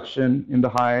a reduction in the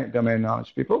high domain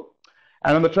knowledge people.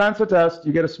 And on the transfer test,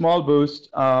 you get a small boost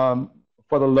for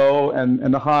the low,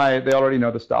 and the high, they already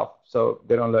know the stuff, so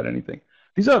they don't learn anything.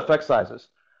 These are effect sizes.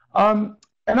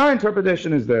 And our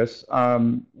interpretation is this.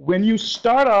 When you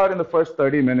start out in the first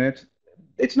 30 minutes,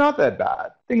 it's not that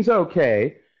bad. Things are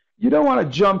okay. You don't want to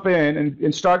jump in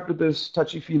and start with this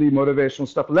touchy-feely motivational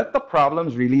stuff. Let the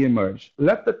problems really emerge.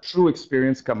 Let the true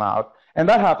experience come out. And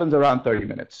that happens around 30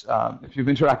 minutes if you've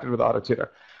interacted with AutoTutor.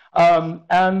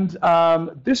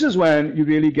 This is when you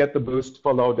really get the boost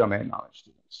for low domain knowledge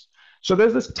students. So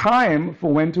there's this time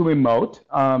for when to emote.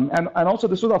 And also,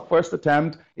 this was our first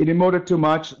attempt. It emoted too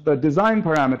much. The design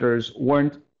parameters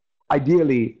weren't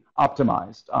ideally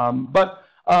optimized. But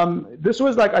this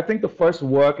was, like, I think, the first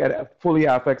work at fully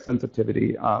affect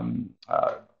sensitivity.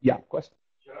 Yeah, question?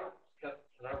 Can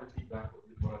I repeat back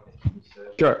what you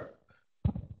said? Sure.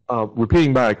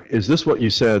 Repeating back, is this what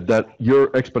you said, that your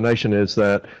explanation is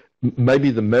that maybe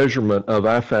the measurement of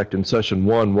affect in session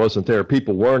 1 wasn't there?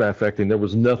 People weren't affecting. There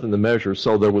was nothing to measure,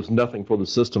 so there was nothing for the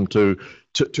system to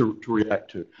react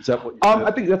to. Is that what you said?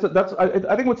 I think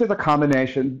I think we'd say the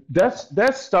combination. There's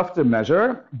stuff to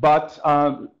measure, but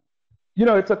you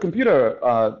know, it's a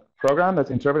computer program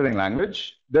that's interpreting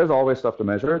language, there's always stuff to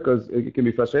measure because it can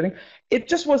be frustrating. It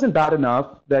just wasn't bad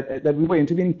enough that we were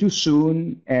intervening too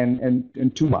soon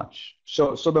and too much.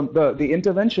 So the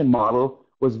intervention model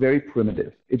was very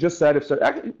primitive. It just said,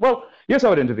 well, here's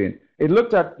how it intervened. It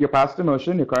looked at your past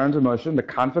emotion, your current emotion, the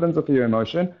confidence of your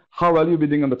emotion, how well you've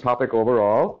been doing on the topic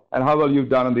overall, and how well you've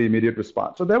done on the immediate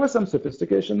response. So there was some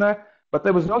sophistication there, but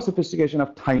there was no sophistication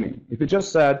of timing. If it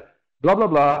just said, blah, blah,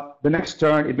 blah, the next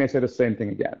turn, it may say the same thing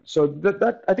again. So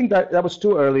I think that was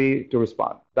too early to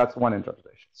respond. That's one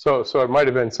interpretation. So it might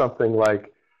have been something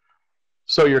like,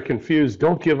 so you're confused,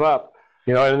 don't give up.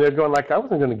 You know, and they're going like, I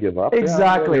wasn't going to give up.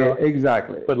 Exactly, yeah,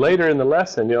 exactly. But later in the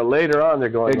lesson, later on, they're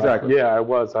going exactly. like, yeah, I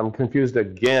was. I'm confused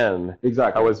again.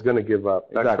 Exactly. I was going to give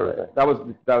up. That exactly. Sort of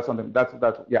thing. That was something.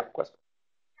 That's yeah. Question.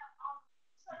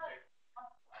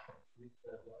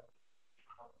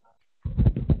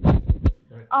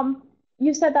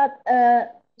 You said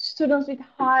that students with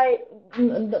high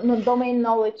domain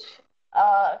knowledge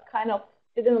kind of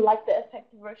didn't like the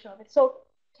effective version of it. So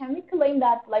can we claim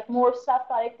that like more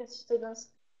self-directed students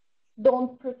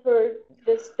don't prefer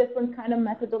this different kind of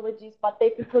methodologies, but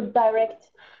they prefer direct?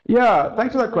 Yeah,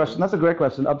 thanks for that question. That's a great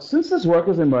question. Since this work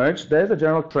has emerged, there's a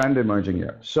general trend emerging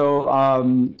here. So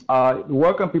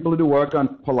people who do work on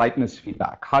politeness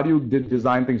feedback. How do you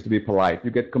design things to be polite?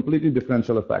 You get completely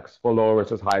differential effects for low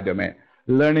versus high domain.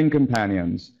 Learning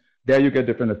companions, there you get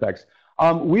different effects.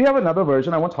 We have another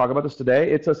version. I won't talk about this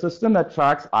today. It's a system that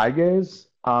tracks eye gaze.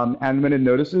 And when it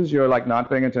notices you're like not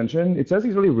paying attention, it says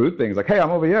these really rude things like, hey,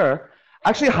 I'm over here.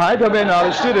 Actually, high domain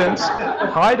knowledge students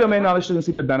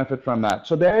seem to benefit from that.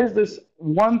 So there is this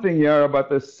one thing here about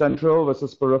this central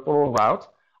versus peripheral route.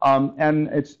 And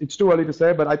it's too early to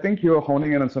say, but I think you're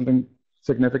honing in on something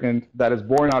significant that is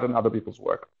borne out in other people's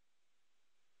work.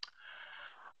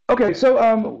 Okay,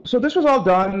 so this was all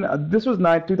done. This was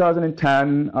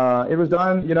 2010. It was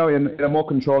done, in a more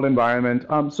controlled environment.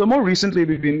 So more recently,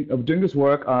 we've been doing this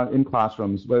work in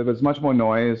classrooms where there's much more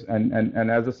noise,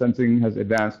 and as the sensing has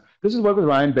advanced. This is work with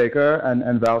Ryan Baker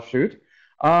and Val Shute.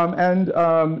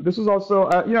 This is also,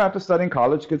 after studying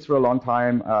college kids for a long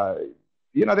time,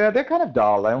 they're kind of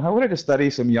dull. I wanted to study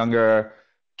some younger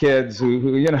kids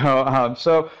who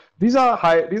so. These are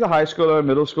high schooler,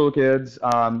 middle school kids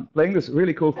playing this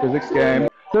really cool physics game.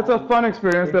 So it's a fun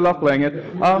experience. They love playing it.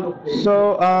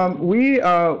 We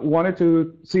wanted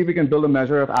to see if we can build a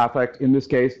measure of affect, in this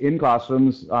case, in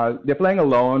classrooms. They're playing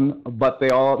alone, but they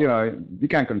all, you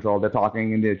can't control. They're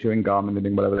talking and they're chewing gum and they're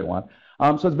doing whatever they want.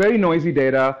 So it's very noisy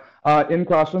data in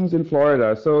classrooms in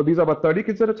Florida. So these are about 30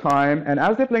 kids at a time. And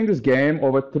as they're playing this game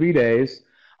over 3 days,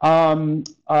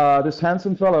 this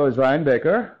handsome fellow is Ryan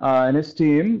Baker and his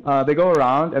team. They go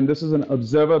around, and this is an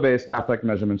observer-based affect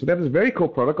measurement. So they have this very cool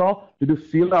protocol to do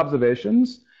field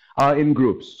observations in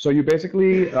groups. So you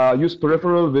basically use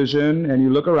peripheral vision, and you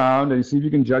look around and you see if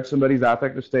you can judge somebody's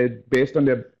affective state based on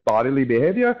their bodily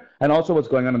behavior and also what's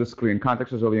going on the screen.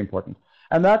 Context is really important.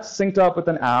 And that's synced up with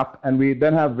an app, and we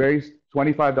then have very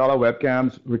 $25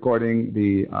 webcams recording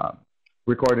the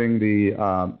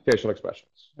facial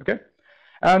expressions. Okay.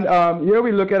 And here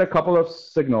we look at a couple of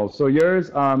signals. So here's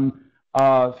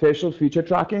facial feature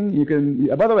tracking. You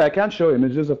can, by the way, I can't show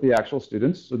images of the actual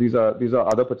students. So these are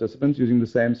other participants using the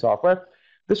same software.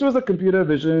 This was a computer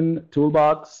vision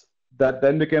toolbox that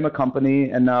then became a company,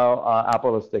 and now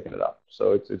Apple has taken it up.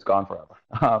 So it's gone forever.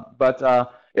 But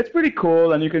it's pretty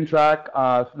cool, and you can track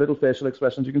little facial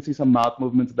expressions. You can see some mouth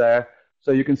movements there.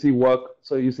 So you can see work.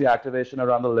 So you see activation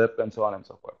around the lip and so on and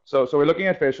so forth. So we're looking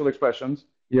at facial expressions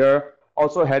here.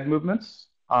 Also head movements,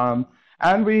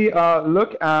 and we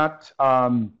look at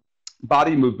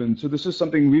body movements. So this is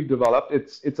something we've developed.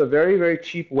 It's a very, very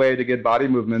cheap way to get body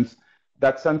movements.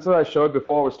 That sensor I showed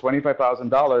before was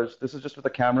 $25,000. This is just with a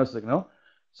camera signal.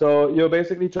 So you're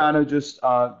basically trying to just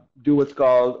do what's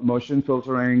called motion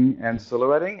filtering and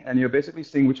silhouetting, and you're basically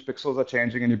seeing which pixels are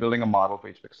changing, and you're building a model for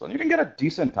each pixel. And you can get a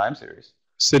decent time series.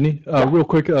 Sidney, real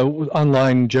quick,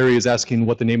 online, Jerry is asking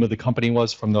what the name of the company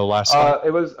was from the last slide.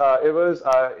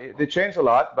 They changed a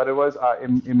lot, but it was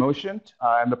Emotion,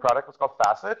 and the product was called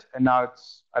Facet, and now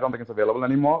I don't think it's available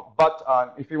anymore. But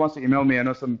if he wants to email me, I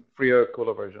know some freer,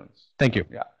 cooler versions. Thank you.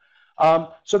 Yeah.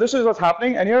 So this is what's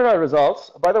happening, and here are our results.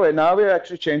 By the way, now we're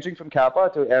actually changing from kappa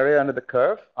to area under the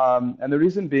curve, and the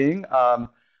reason being,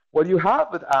 what you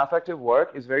have with affective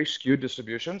work is very skewed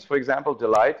distributions. For example,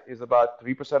 delight is about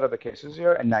 3% of the cases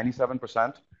here, and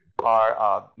 97%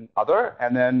 are other.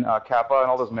 And then kappa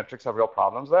and all those metrics have real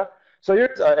problems there. So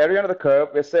here's area under the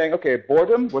curve. We're saying, okay,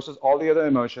 boredom versus all the other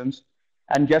emotions,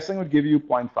 and guessing would give you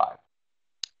 0.5.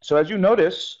 So as you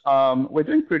notice, we're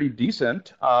doing pretty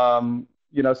decent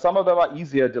some of them are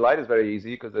easier. Delight is very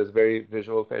easy because there's very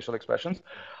visual facial expressions.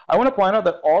 I want to point out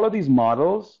that all of these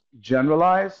models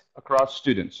generalize across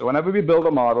students. So whenever we build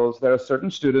the models, there are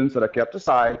certain students that are kept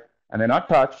aside and they're not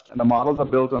touched, and the models are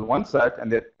built on one set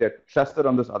and they're tested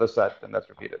on this other set, and that's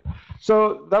repeated.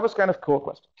 So that was kind of a cool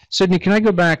question. Sidney, can I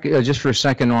go back just for a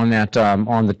second on that,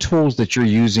 on the tools that you're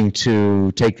using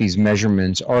to take these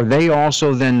measurements? Are they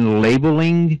also then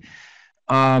labeling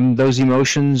those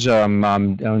emotions?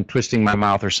 I'm twisting my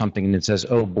mouth or something, and it says,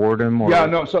 "Oh, boredom." Or... Yeah,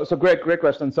 no. So great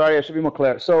question. Sorry, I should be more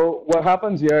clear. So what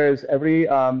happens here is every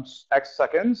X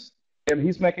seconds,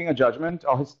 he's making a judgment,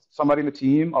 or somebody in the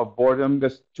team, of boredom.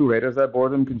 There's two raters there: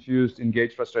 boredom, confused,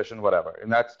 engaged, frustration, whatever, and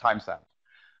that's timestamp.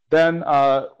 Then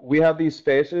we have these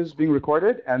faces being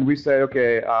recorded, and we say,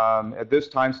 okay, at this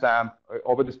timestamp,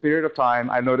 over this period of time,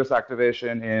 I notice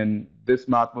activation in this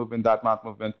mouth movement, that mouth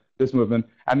movement, this movement,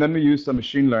 and then we use some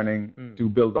machine learning to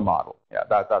build the model. Yeah,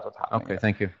 that's what's happening. Okay,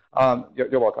 thank you.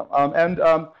 You're welcome.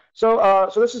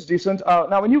 So this is decent.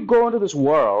 Now, when you go into this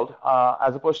world,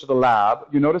 as opposed to the lab,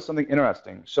 you notice something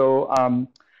interesting. So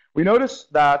we notice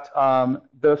that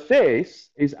the face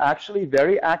is actually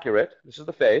very accurate. This is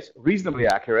the face, reasonably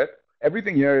accurate.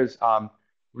 Everything here is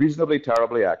reasonably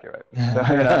terribly accurate.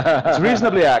 It's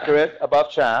reasonably accurate,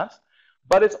 above chance,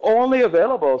 but it's only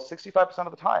available 65%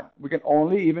 of the time. We can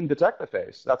only even detect the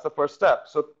face. That's the first step.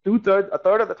 So a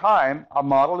third of the time, our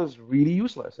model is really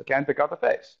useless. It can't pick out the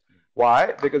face.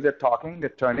 Why? Because they're talking, they're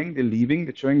turning, they're leaving,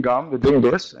 they're chewing gum, they're doing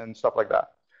this, and stuff like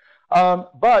that.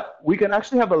 But we can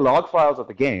actually have the log files of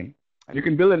the game, and you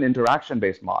can build an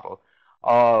interaction-based model.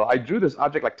 I drew this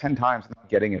object like 10 times, not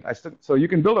getting it. So you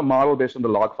can build a model based on the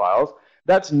log files.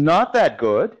 That's not that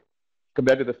good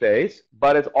compared to the face,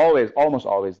 but it's almost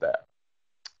always there.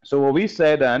 So what we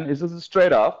say then is this is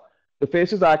straight up. The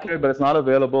face is accurate, but it's not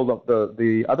available.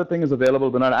 The other thing is available,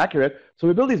 but not accurate. So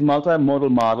we build these multimodal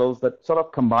models that sort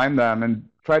of combine them and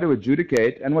try to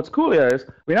adjudicate. And what's cool here is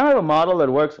we now have a model that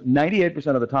works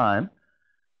 98% of the time,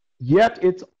 yet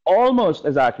it's almost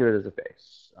as accurate as a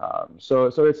face.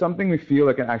 So it's something we feel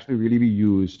that can actually really be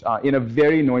used in a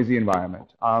very noisy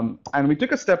environment. And we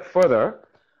took a step further,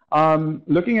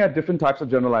 looking at different types of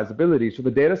generalizability. So the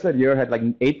data set here had like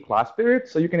 8 class periods.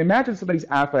 So you can imagine somebody's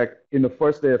affect in the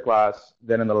first day of class,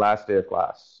 then in the last day of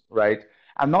class, right?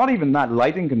 And not even that,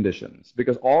 lighting conditions,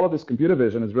 because all of this computer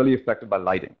vision is really affected by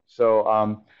lighting.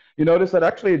 So you notice that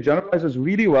actually it generalizes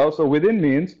really well. So within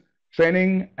means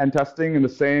training and testing in the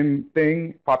same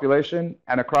thing, population,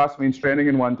 and across means training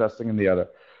in one, testing in the other.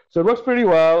 So it works pretty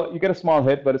well. You get a small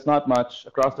hit, but it's not much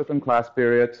across different class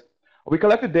periods. We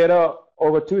collected data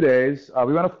over 2 days.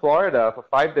 We went to Florida for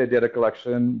 5-day data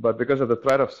collection, but because of the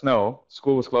threat of snow,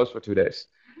 school was closed for 2 days.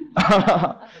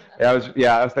 I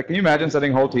was like, can you imagine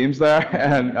sending whole teams there?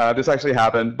 And this actually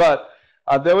happened. But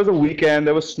there was a weekend,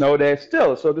 there was snow day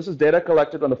still. So this is data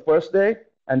collected on the first day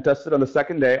and tested on the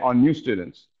second day on new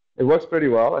students. It works pretty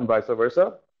well, and vice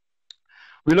versa.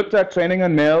 We looked at training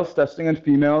on males, testing on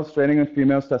females, training on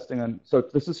females, testing on. So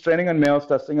this is training on males,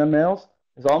 testing on males.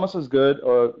 It's almost as good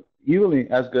or equally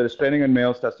as good as training on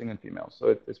males, testing on females.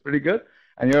 So it's pretty good.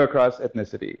 And you're across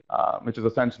ethnicity, which is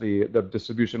essentially the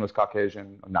distribution was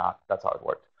Caucasian or not. That's how it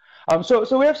worked.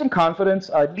 So we have some confidence,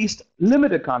 at least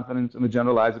limited confidence in the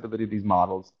generalizability of these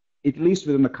models, at least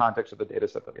within the context of the data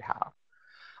set that we have.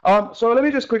 So let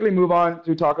me just quickly move on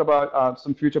to talk about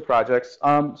some future projects.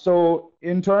 So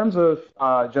in terms of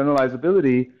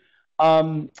generalizability,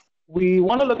 we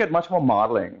want to look at much more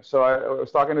modeling. So I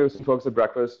was talking to some folks at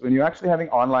breakfast. When you're actually having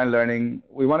online learning,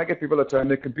 we want to get people to turn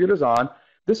their computers on.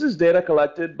 This is data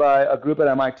collected by a group at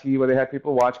MIT where they had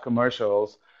people watch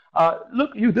commercials.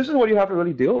 Look, this is what you have to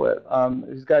really deal with.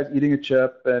 These guys eating a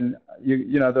chip, and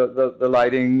you know the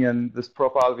lighting and this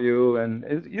profile view, and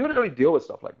you don't really deal with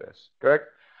stuff like this, correct?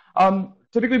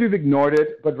 Typically, we've ignored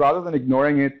it, but rather than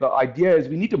ignoring it, the idea is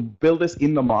we need to build this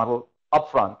in the model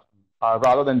upfront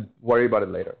rather than worry about it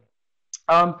later.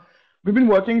 We've been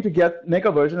working to make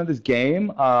a version of this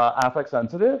game affect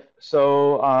sensitive.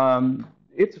 So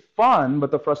it's fun, but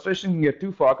the frustration can get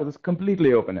too far because it's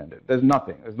completely open-ended. There's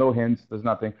nothing. There's no hints. There's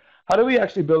nothing. How do we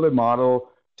actually build a model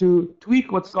to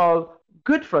tweak what's called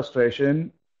good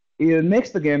frustration? It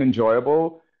makes the game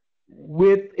enjoyable.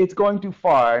 It's going too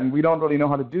far, and we don't really know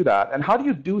how to do that. And how do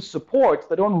you do supports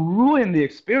that don't ruin the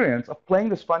experience of playing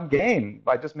this fun game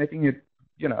by just making it,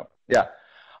 yeah.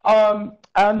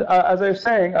 As I was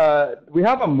saying, we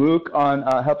have a MOOC on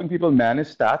helping people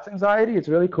manage stats anxiety. It's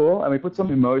really cool, and we put some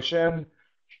emotion,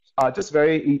 just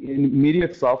very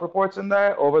immediate self-reports in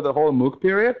there over the whole MOOC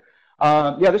period.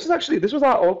 This was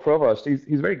our old provost.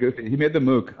 He's very goofy. He made the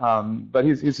MOOC, but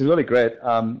he's really great.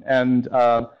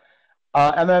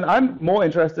 And then I'm more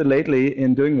interested lately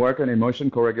in doing work on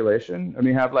emotion co-regulation. And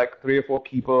we have like 3 or 4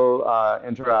 people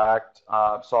interact,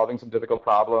 solving some difficult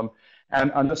problem,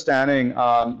 and understanding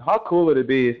how cool would it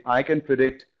be if I can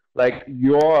predict like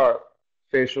your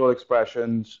facial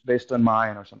expressions based on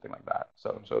mine or something like that.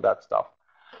 So that stuff.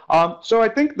 So I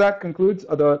think that concludes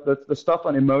the stuff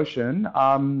on emotion.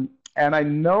 And I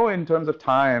know in terms of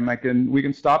time, we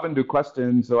can stop and do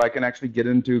questions, so I can actually get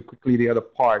into quickly the other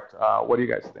part. What do you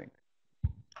guys think?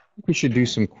 We should do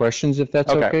some questions if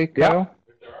that's okay, Kyle?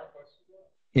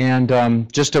 Yeah.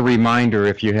 And just a reminder,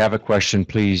 if you have a question,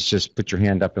 please just put your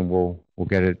hand up and we'll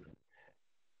get it.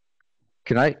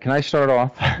 Can I start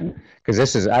off?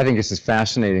 Because I think this is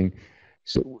fascinating.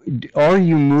 So, are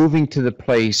you moving to the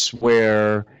place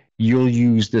where you'll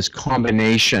use this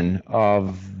combination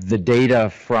of the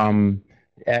data from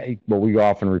what we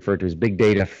often refer to as big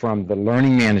data from the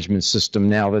learning management system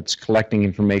now that's collecting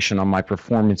information on my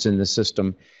performance in the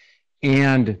system,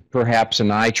 and perhaps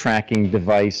an eye tracking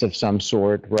device of some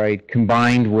sort, right,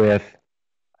 combined with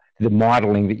the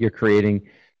modeling that you're creating,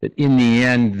 that in the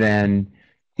end then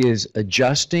is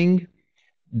adjusting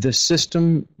the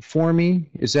system for me?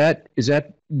 Is that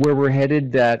where we're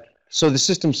headed? That so the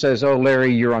system says, oh,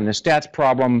 Larry, you're on the stats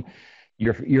problem,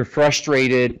 you're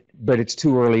frustrated, but it's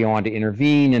too early on to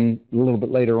intervene, and a little bit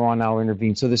later on I'll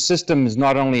intervene. So the system is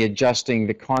not only adjusting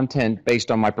the content based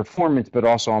on my performance, but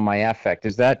also on my affect.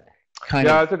 Is that kind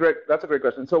of? Yeah, that's a great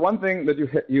question. So one thing that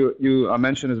you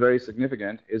mentioned is very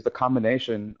significant is the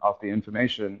combination of the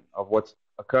information of what's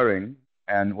occurring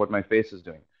and what my face is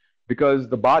doing, because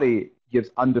the body gives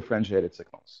undifferentiated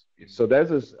signals. So there's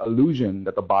this illusion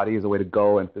that the body is a way to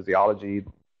go, and physiology,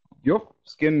 your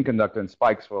skin conductance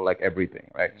spikes for like everything,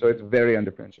 right? So it's very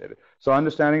undifferentiated. So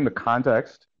understanding the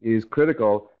context is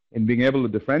critical in being able to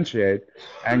differentiate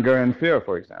anger and fear,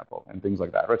 for example, and things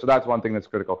like that, right? So that's one thing that's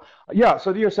critical. Yeah,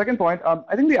 so to your second point,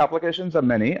 I think the applications are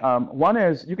many. One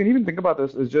is, you can even think about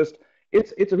this as just,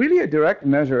 it's really a direct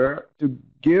measure to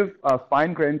give a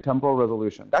fine-grained temporal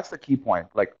resolution. That's the key point.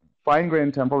 Like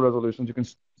fine-grained temporal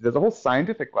resolutions, there's a whole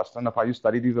scientific question of how you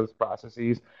study these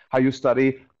processes, how you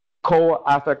study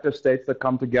co-affective states that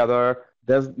come together.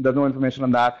 There's no information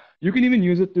on that. You can even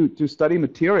use it to study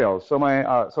materials. So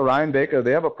so Ryan Baker,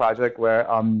 they have a project where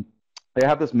they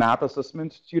have this math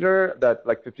assessment tutor that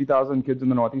like 50,000 kids in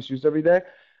the Northeast use every day.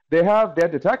 They have their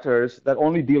detectors that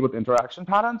only deal with interaction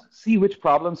patterns, see which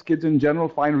problems kids in general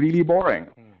find really boring.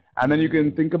 And then you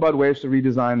can think about ways to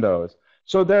redesign those.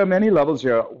 So there are many levels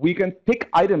here. We can pick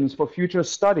items for future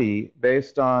study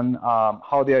based on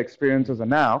how their experiences are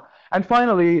now. And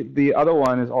finally, the other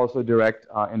one is also direct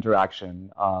interaction,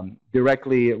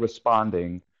 directly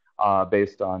responding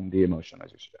based on the emotion,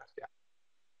 as you suggest. Yeah.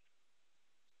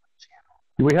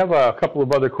 We have a couple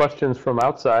of other questions from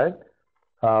outside.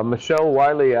 Michelle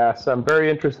Wiley asks, I'm very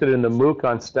interested in the MOOC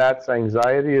on stats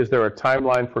anxiety. Is there a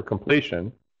timeline for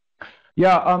completion?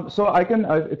 Yeah, so I can,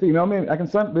 if you email me, I can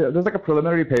send, there's like a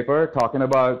preliminary paper talking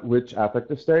about which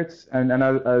affective states, and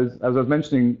as I was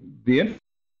mentioning, the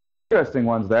interesting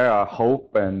ones there are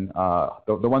hope and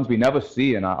the ones we never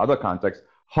see in our other contexts,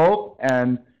 hope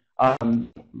and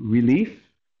relief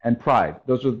and pride.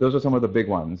 Those are some of the big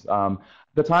ones.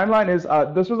 The timeline is,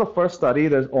 this was the first study,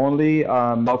 there's only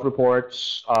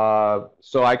self-reports,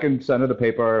 so I can send her the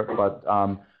paper, but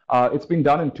it's being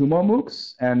done in 2 more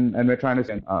MOOCs, and we're trying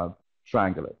to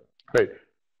triangulate. Great.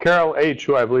 Carol H.,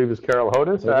 who I believe is Carol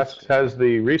Hodis, asks, has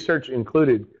the research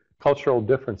included cultural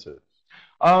differences?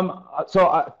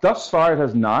 Thus far it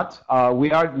has not.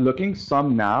 We are looking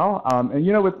some now, and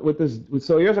you know,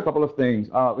 so here's a couple of things.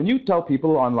 When you tell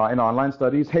people in online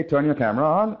studies, hey, turn your camera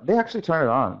on, they actually turn it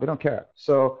on. They don't care.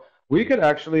 So we could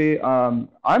actually, I'm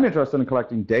interested in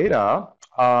collecting data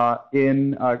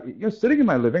sitting in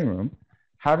my living room,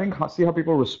 see how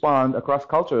people respond across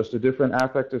cultures to different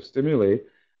affective stimuli,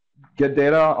 get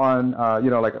data on,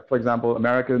 like, for example,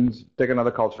 Americans take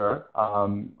another culture,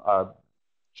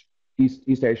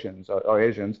 East Asians or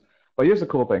Asians. But here's the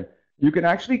cool thing. You can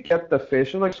actually get the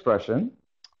facial expression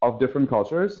of different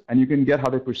cultures, and you can get how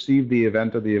they perceive the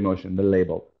event or the emotion, the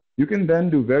label. You can then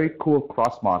do very cool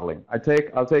cross-modeling.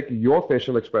 I'll take your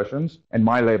facial expressions and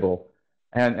my label,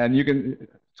 and you can,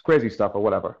 it's crazy stuff or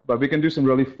whatever, but we can do some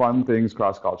really fun things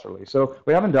cross-culturally. So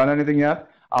we haven't done anything yet,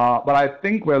 but I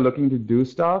think we're looking to do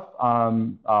stuff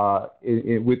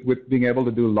with being able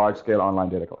to do large-scale online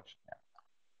data collection.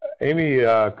 Amy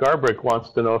Garbrick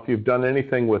wants to know if you've done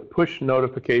anything with push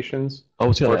notifications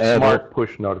or smart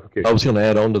push notifications. I was going to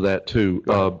add on to that too.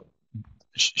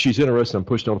 She's interested in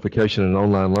push notification and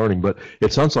online learning, but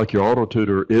it sounds like your auto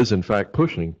tutor is in fact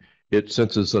pushing. It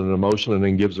senses an emotion and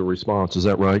then gives a response. Is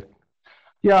that right?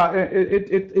 Yeah,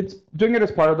 it's doing it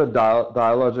as part of the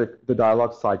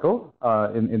dialogue cycle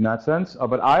in that sense.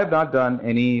 But I have not done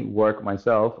any work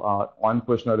myself on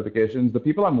push notifications. The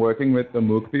people I'm working with, the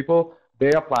MOOC people,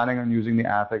 they are planning on using the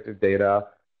affective data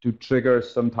to trigger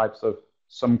some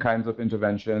kinds of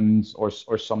interventions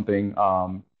or something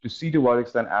to see to what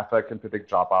extent affect can predict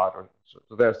dropout. Or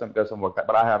so there's some work that,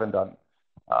 but I haven't done.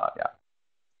 Yeah.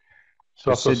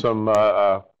 So also some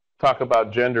talk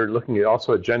about gender, looking at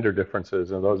also at gender differences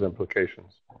and those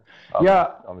implications.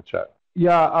 Yeah. On the chat.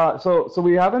 Yeah. So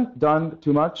we haven't done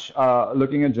too much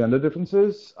looking at gender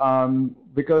differences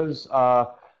because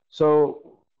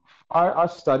so our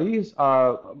studies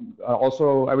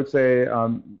also, I would say,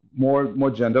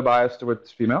 more gender biased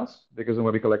towards females because of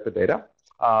where we collect the data.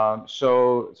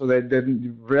 So there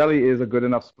rarely is a good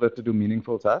enough split to do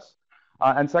meaningful tests.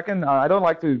 And second, I don't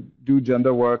like to do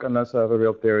gender work unless I have a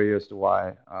real theory as to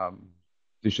why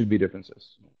there should be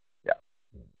differences. Yeah.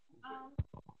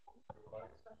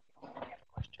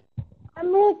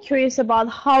 I'm really curious about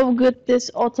how good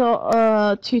this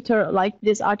auto tutor, like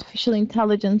this artificial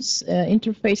intelligence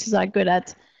interfaces are good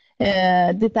at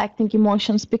detecting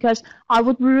emotions, because I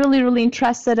would be really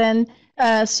interested in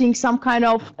seeing some kind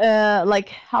of like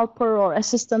helper or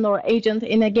assistant or agent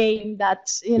in a game that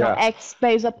acts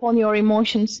based upon your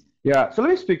emotions. Yeah, so let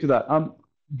me speak to that.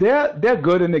 They're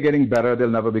good and they're getting better. They'll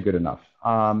never be good enough.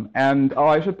 And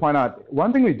I should point out,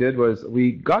 one thing we did was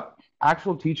we got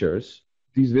actual teachers,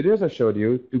 these videos I showed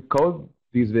you, to code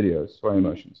these videos for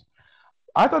emotions.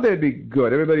 I thought they'd be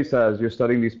good. Everybody says you're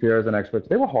studying these peers and experts.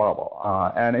 They were horrible.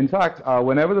 And in fact,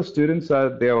 whenever the students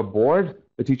said they were bored,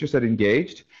 the teacher said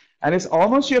engaged. And it's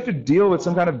almost you have to deal with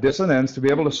some kind of dissonance to be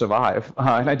able to survive.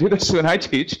 And I do this when I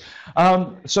teach.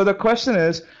 So the question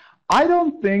is, I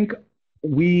don't think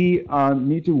we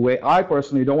need to wait. I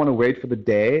personally don't want to wait for the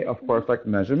day of perfect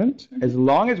measurement. As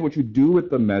long as what you do with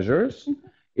the measures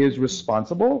is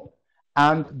responsible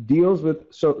and deals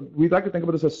with, so we'd like to think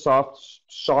about this as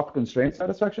soft constraint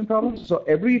satisfaction problems. So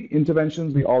every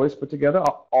interventions we always put together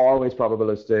are always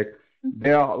probabilistic.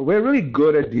 We're really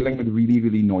good at dealing with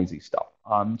really noisy stuff.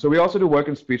 So we also do work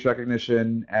in speech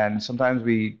recognition, and sometimes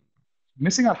we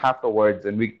missing out half the words,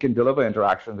 and we can deliver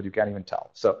interactions that you can't even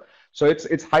tell. So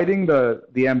it's hiding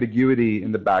the ambiguity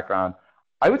in the background,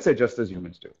 I would say, just as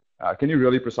humans do. Can you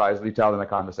really precisely tell in a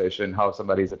conversation how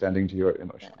somebody's attending to your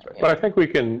emotions? Right? But I think we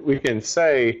can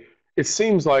say it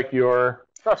seems like you're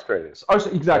frustrated.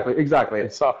 Exactly.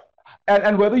 It's soft.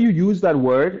 And whether you use that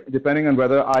word, depending on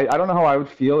whether I don't know how I would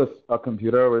feel if a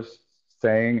computer was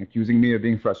accusing me of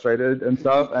being frustrated and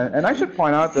stuff. And I should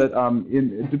point out that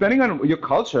depending on your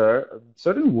culture,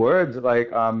 certain words, like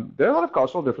there are a lot of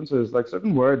cultural differences, like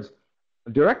certain words,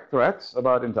 direct threats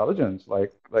about intelligence,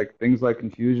 like things like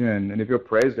confusion, and if you're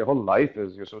praised, your whole life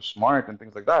is you're so smart and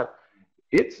things like that.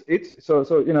 It's so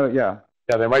yeah.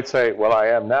 Yeah, they might say, well, I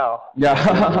am now.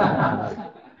 Yeah.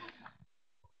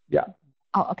 Yeah.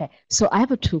 Oh, okay. So I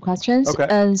have two questions. Okay.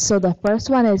 And so the first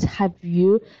one is, have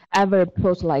you ever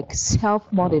put like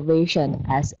self-motivation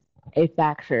as a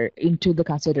factor into the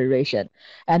consideration?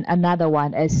 And another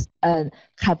one is,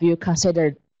 have you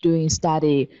considered doing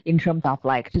study in terms of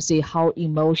like to see how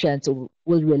emotions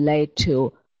will relate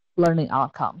to learning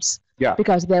outcomes? Yeah.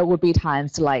 Because there will be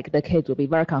times like the kid will be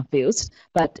very confused,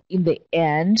 but in the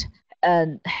end,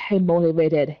 he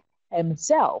motivated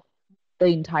himself the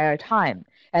entire time.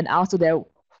 And also there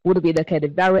would be the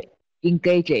kid very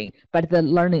engaging, but the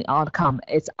learning outcome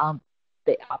is on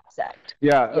the opposite.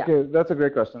 Yeah, okay, that's a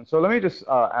great question. So let me just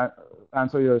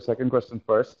answer your second question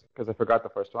first, because I forgot the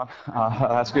first one.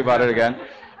 I'll ask you about it again.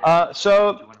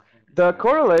 So the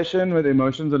correlation with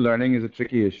emotions and learning is a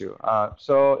tricky issue.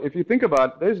 So if you think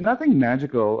about, there's nothing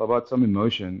magical about some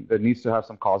emotion that needs to have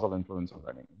some causal influence on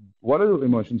learning. What do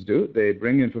emotions do? They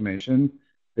bring information.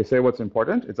 They say what's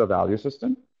important. It's a value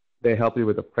system. They help you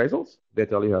with appraisals. They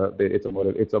tell you it's a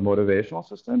motivational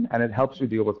system, and it helps you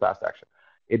deal with fast action.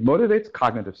 It motivates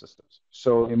cognitive systems.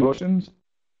 So emotions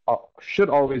should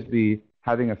always be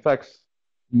having effects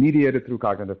mediated through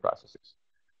cognitive processes.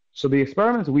 So the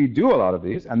experiments, we do a lot of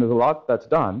these, and there's a lot that's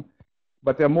done,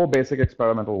 but they're more basic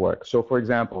experimental work. So for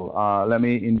example, let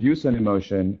me induce an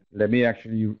emotion. Let me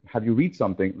actually have you read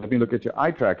something. Let me look at your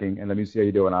eye tracking, and let me see how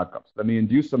you do on outcomes. Let me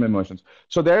induce some emotions.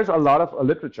 So there's a lot of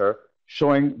literature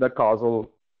showing the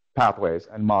causal pathways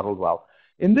and modeled well.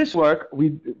 In this work,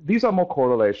 these are more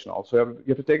correlational, so you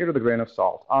have to take it with a grain of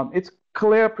salt. It's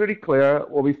pretty clear.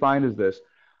 What we find is this.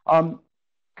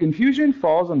 Confusion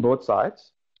falls on both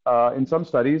sides. In some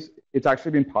studies, it's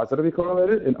actually been positively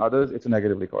correlated. In others, it's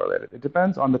negatively correlated. It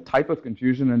depends on the type of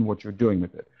confusion and what you're doing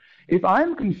with it. If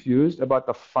I'm confused about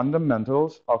the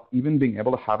fundamentals of even being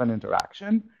able to have an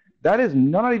interaction, that is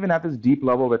not even at this deep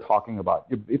level we're talking about.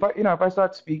 If I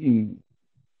start speaking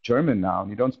German now and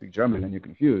you don't speak German and you're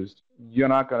confused, you're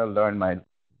not going to learn my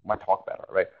talk better,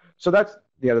 right? So that's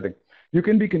the other thing. You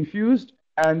can be confused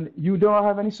and you don't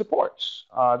have any supports.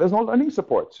 There's no learning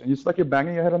supports. And it's like you're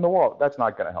banging your head on the wall. That's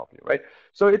not going to help you, right?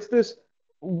 So it's this,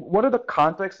 what are the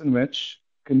contexts in which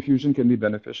confusion can be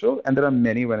beneficial? And there are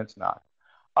many when it's not.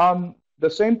 The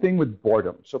same thing with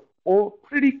boredom. So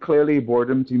pretty clearly,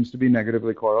 boredom seems to be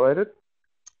negatively correlated.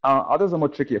 Others are more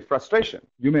tricky. Frustration.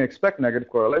 You may expect negative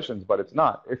correlations, but it's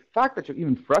not. The fact that you're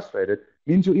even frustrated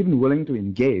means you're even willing to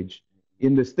engage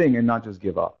in this thing and not just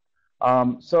give up.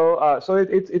 So I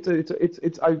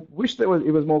wish it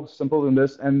was more simple than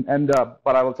this.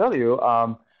 But I will tell you,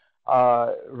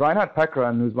 Reinhard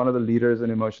Peckran, who's one of the leaders in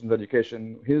emotions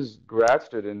education, his grad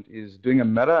student is doing a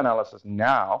meta-analysis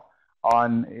now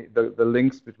on the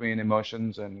links between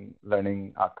emotions and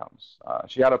learning outcomes.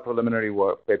 She had a preliminary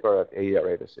paper at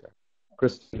AERA this year.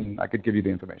 Kristen, I could give you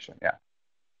the information, yeah.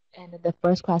 And the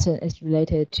first question is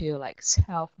related to like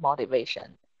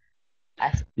self-motivation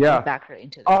as a factor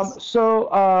into this.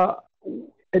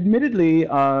 Admittedly,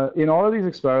 in all of these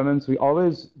experiments, we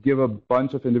always give a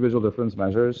bunch of individual difference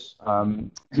measures.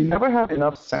 We never have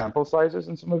enough sample sizes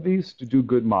in some of these to do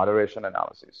good moderation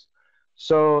analyses.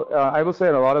 So I will say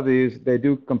in a lot of these, they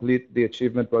do complete the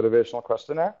achievement motivational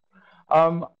questionnaire.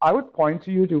 I would point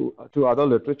to you to other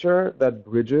literature that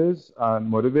bridges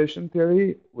motivation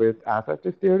theory with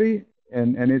affective theory,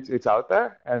 and it's out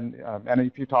there. And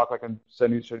if you talk, I can show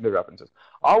you the references.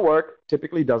 Our work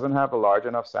typically doesn't have a large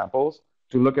enough samples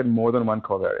to look at more than one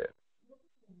covariate.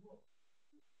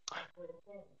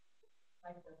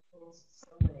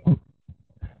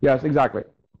 Yes, exactly.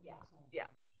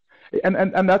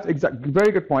 And that's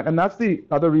very good point. And that's the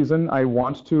other reason I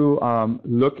want to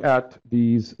look at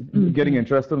these, getting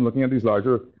interested in looking at these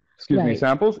larger,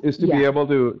 samples, is to be able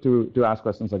to ask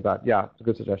questions like that. Yeah, it's a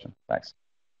good suggestion. Thanks.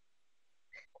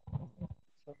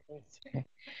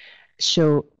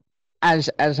 So as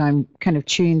I'm kind of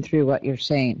chewing through what you're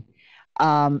saying,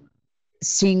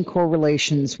 seeing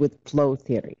correlations with flow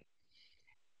theory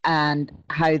and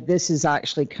how this is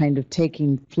actually kind of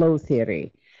taking flow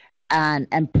theory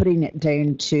and putting it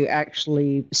down to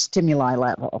actually stimuli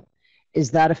level.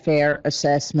 Is that a fair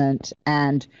assessment?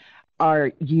 And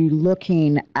are you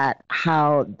looking at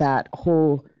how that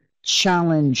whole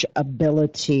challenge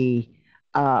ability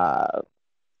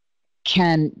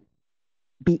can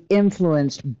be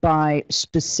influenced by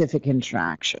specific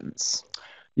interactions?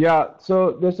 Yeah,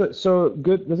 so that's a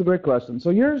great question.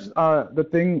 So here's the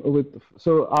thing with,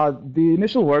 the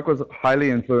initial work was highly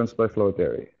influenced by flow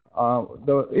theory.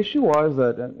 The issue was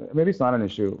that, maybe it's not an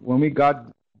issue, when we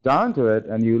got down to it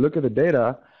and you look at the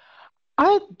data,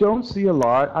 I don't see a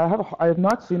lot, I have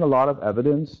not seen a lot of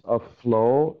evidence of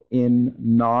flow in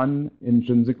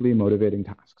non-intrinsically motivating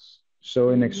tasks. So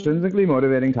in extrinsically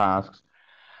motivating tasks,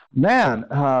 man,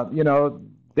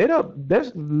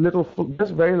 there's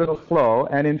very little flow,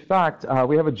 and in fact,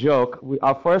 we have a joke. We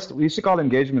used to call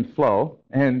engagement flow,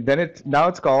 and then now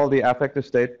it's called the affective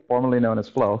state, formerly known as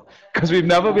flow, because we've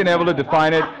never been able to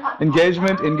define it.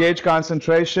 Engage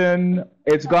concentration.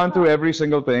 It's gone through every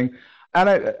single thing,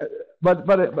 but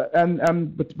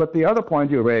the other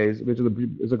point you raise, which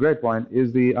is a great point,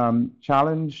 is the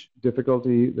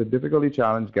difficulty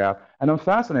challenge gap, and I'm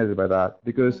fascinated by that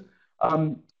because.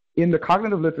 In the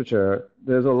cognitive literature,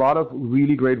 there's a lot of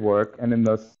really great work, and in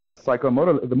the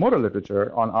motor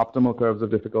literature on optimal curves of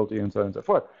difficulty and so on and so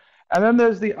forth. And then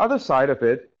there's the other side of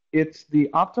it. It's the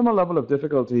optimal level of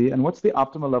difficulty, and what's the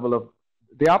optimal level of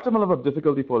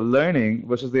difficulty for learning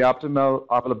versus the optimal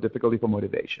level of difficulty for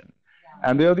motivation. Yeah.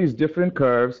 And there are these different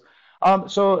curves.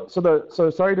 So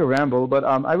sorry to ramble, but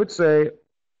I would say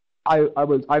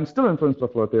I'm still influenced by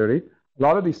flow theory. A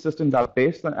lot of these systems are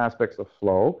based on aspects of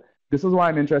flow. This is why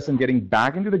I'm interested in getting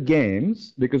back into the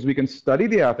games, because we can study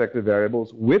the affective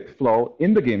variables with flow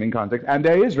in the gaming context, and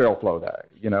there is real flow there,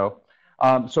 you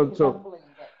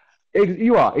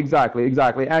are exactly,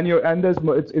 and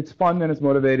it's fun and it's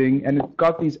motivating and it's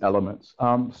got these elements.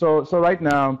 So right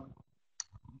now,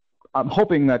 I'm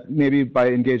hoping that maybe by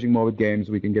engaging more with games,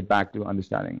 we can get back to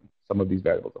understanding some of these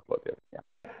variables of flow theory. Yeah.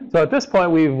 So at this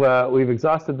point, we've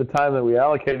exhausted the time that we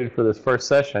allocated for this first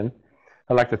session.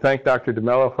 I'd like to thank Dr.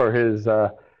 D'Mello for his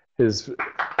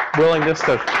willingness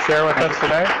to share with us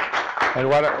today, and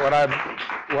what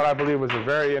I believe was a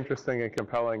very interesting and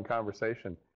compelling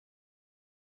conversation.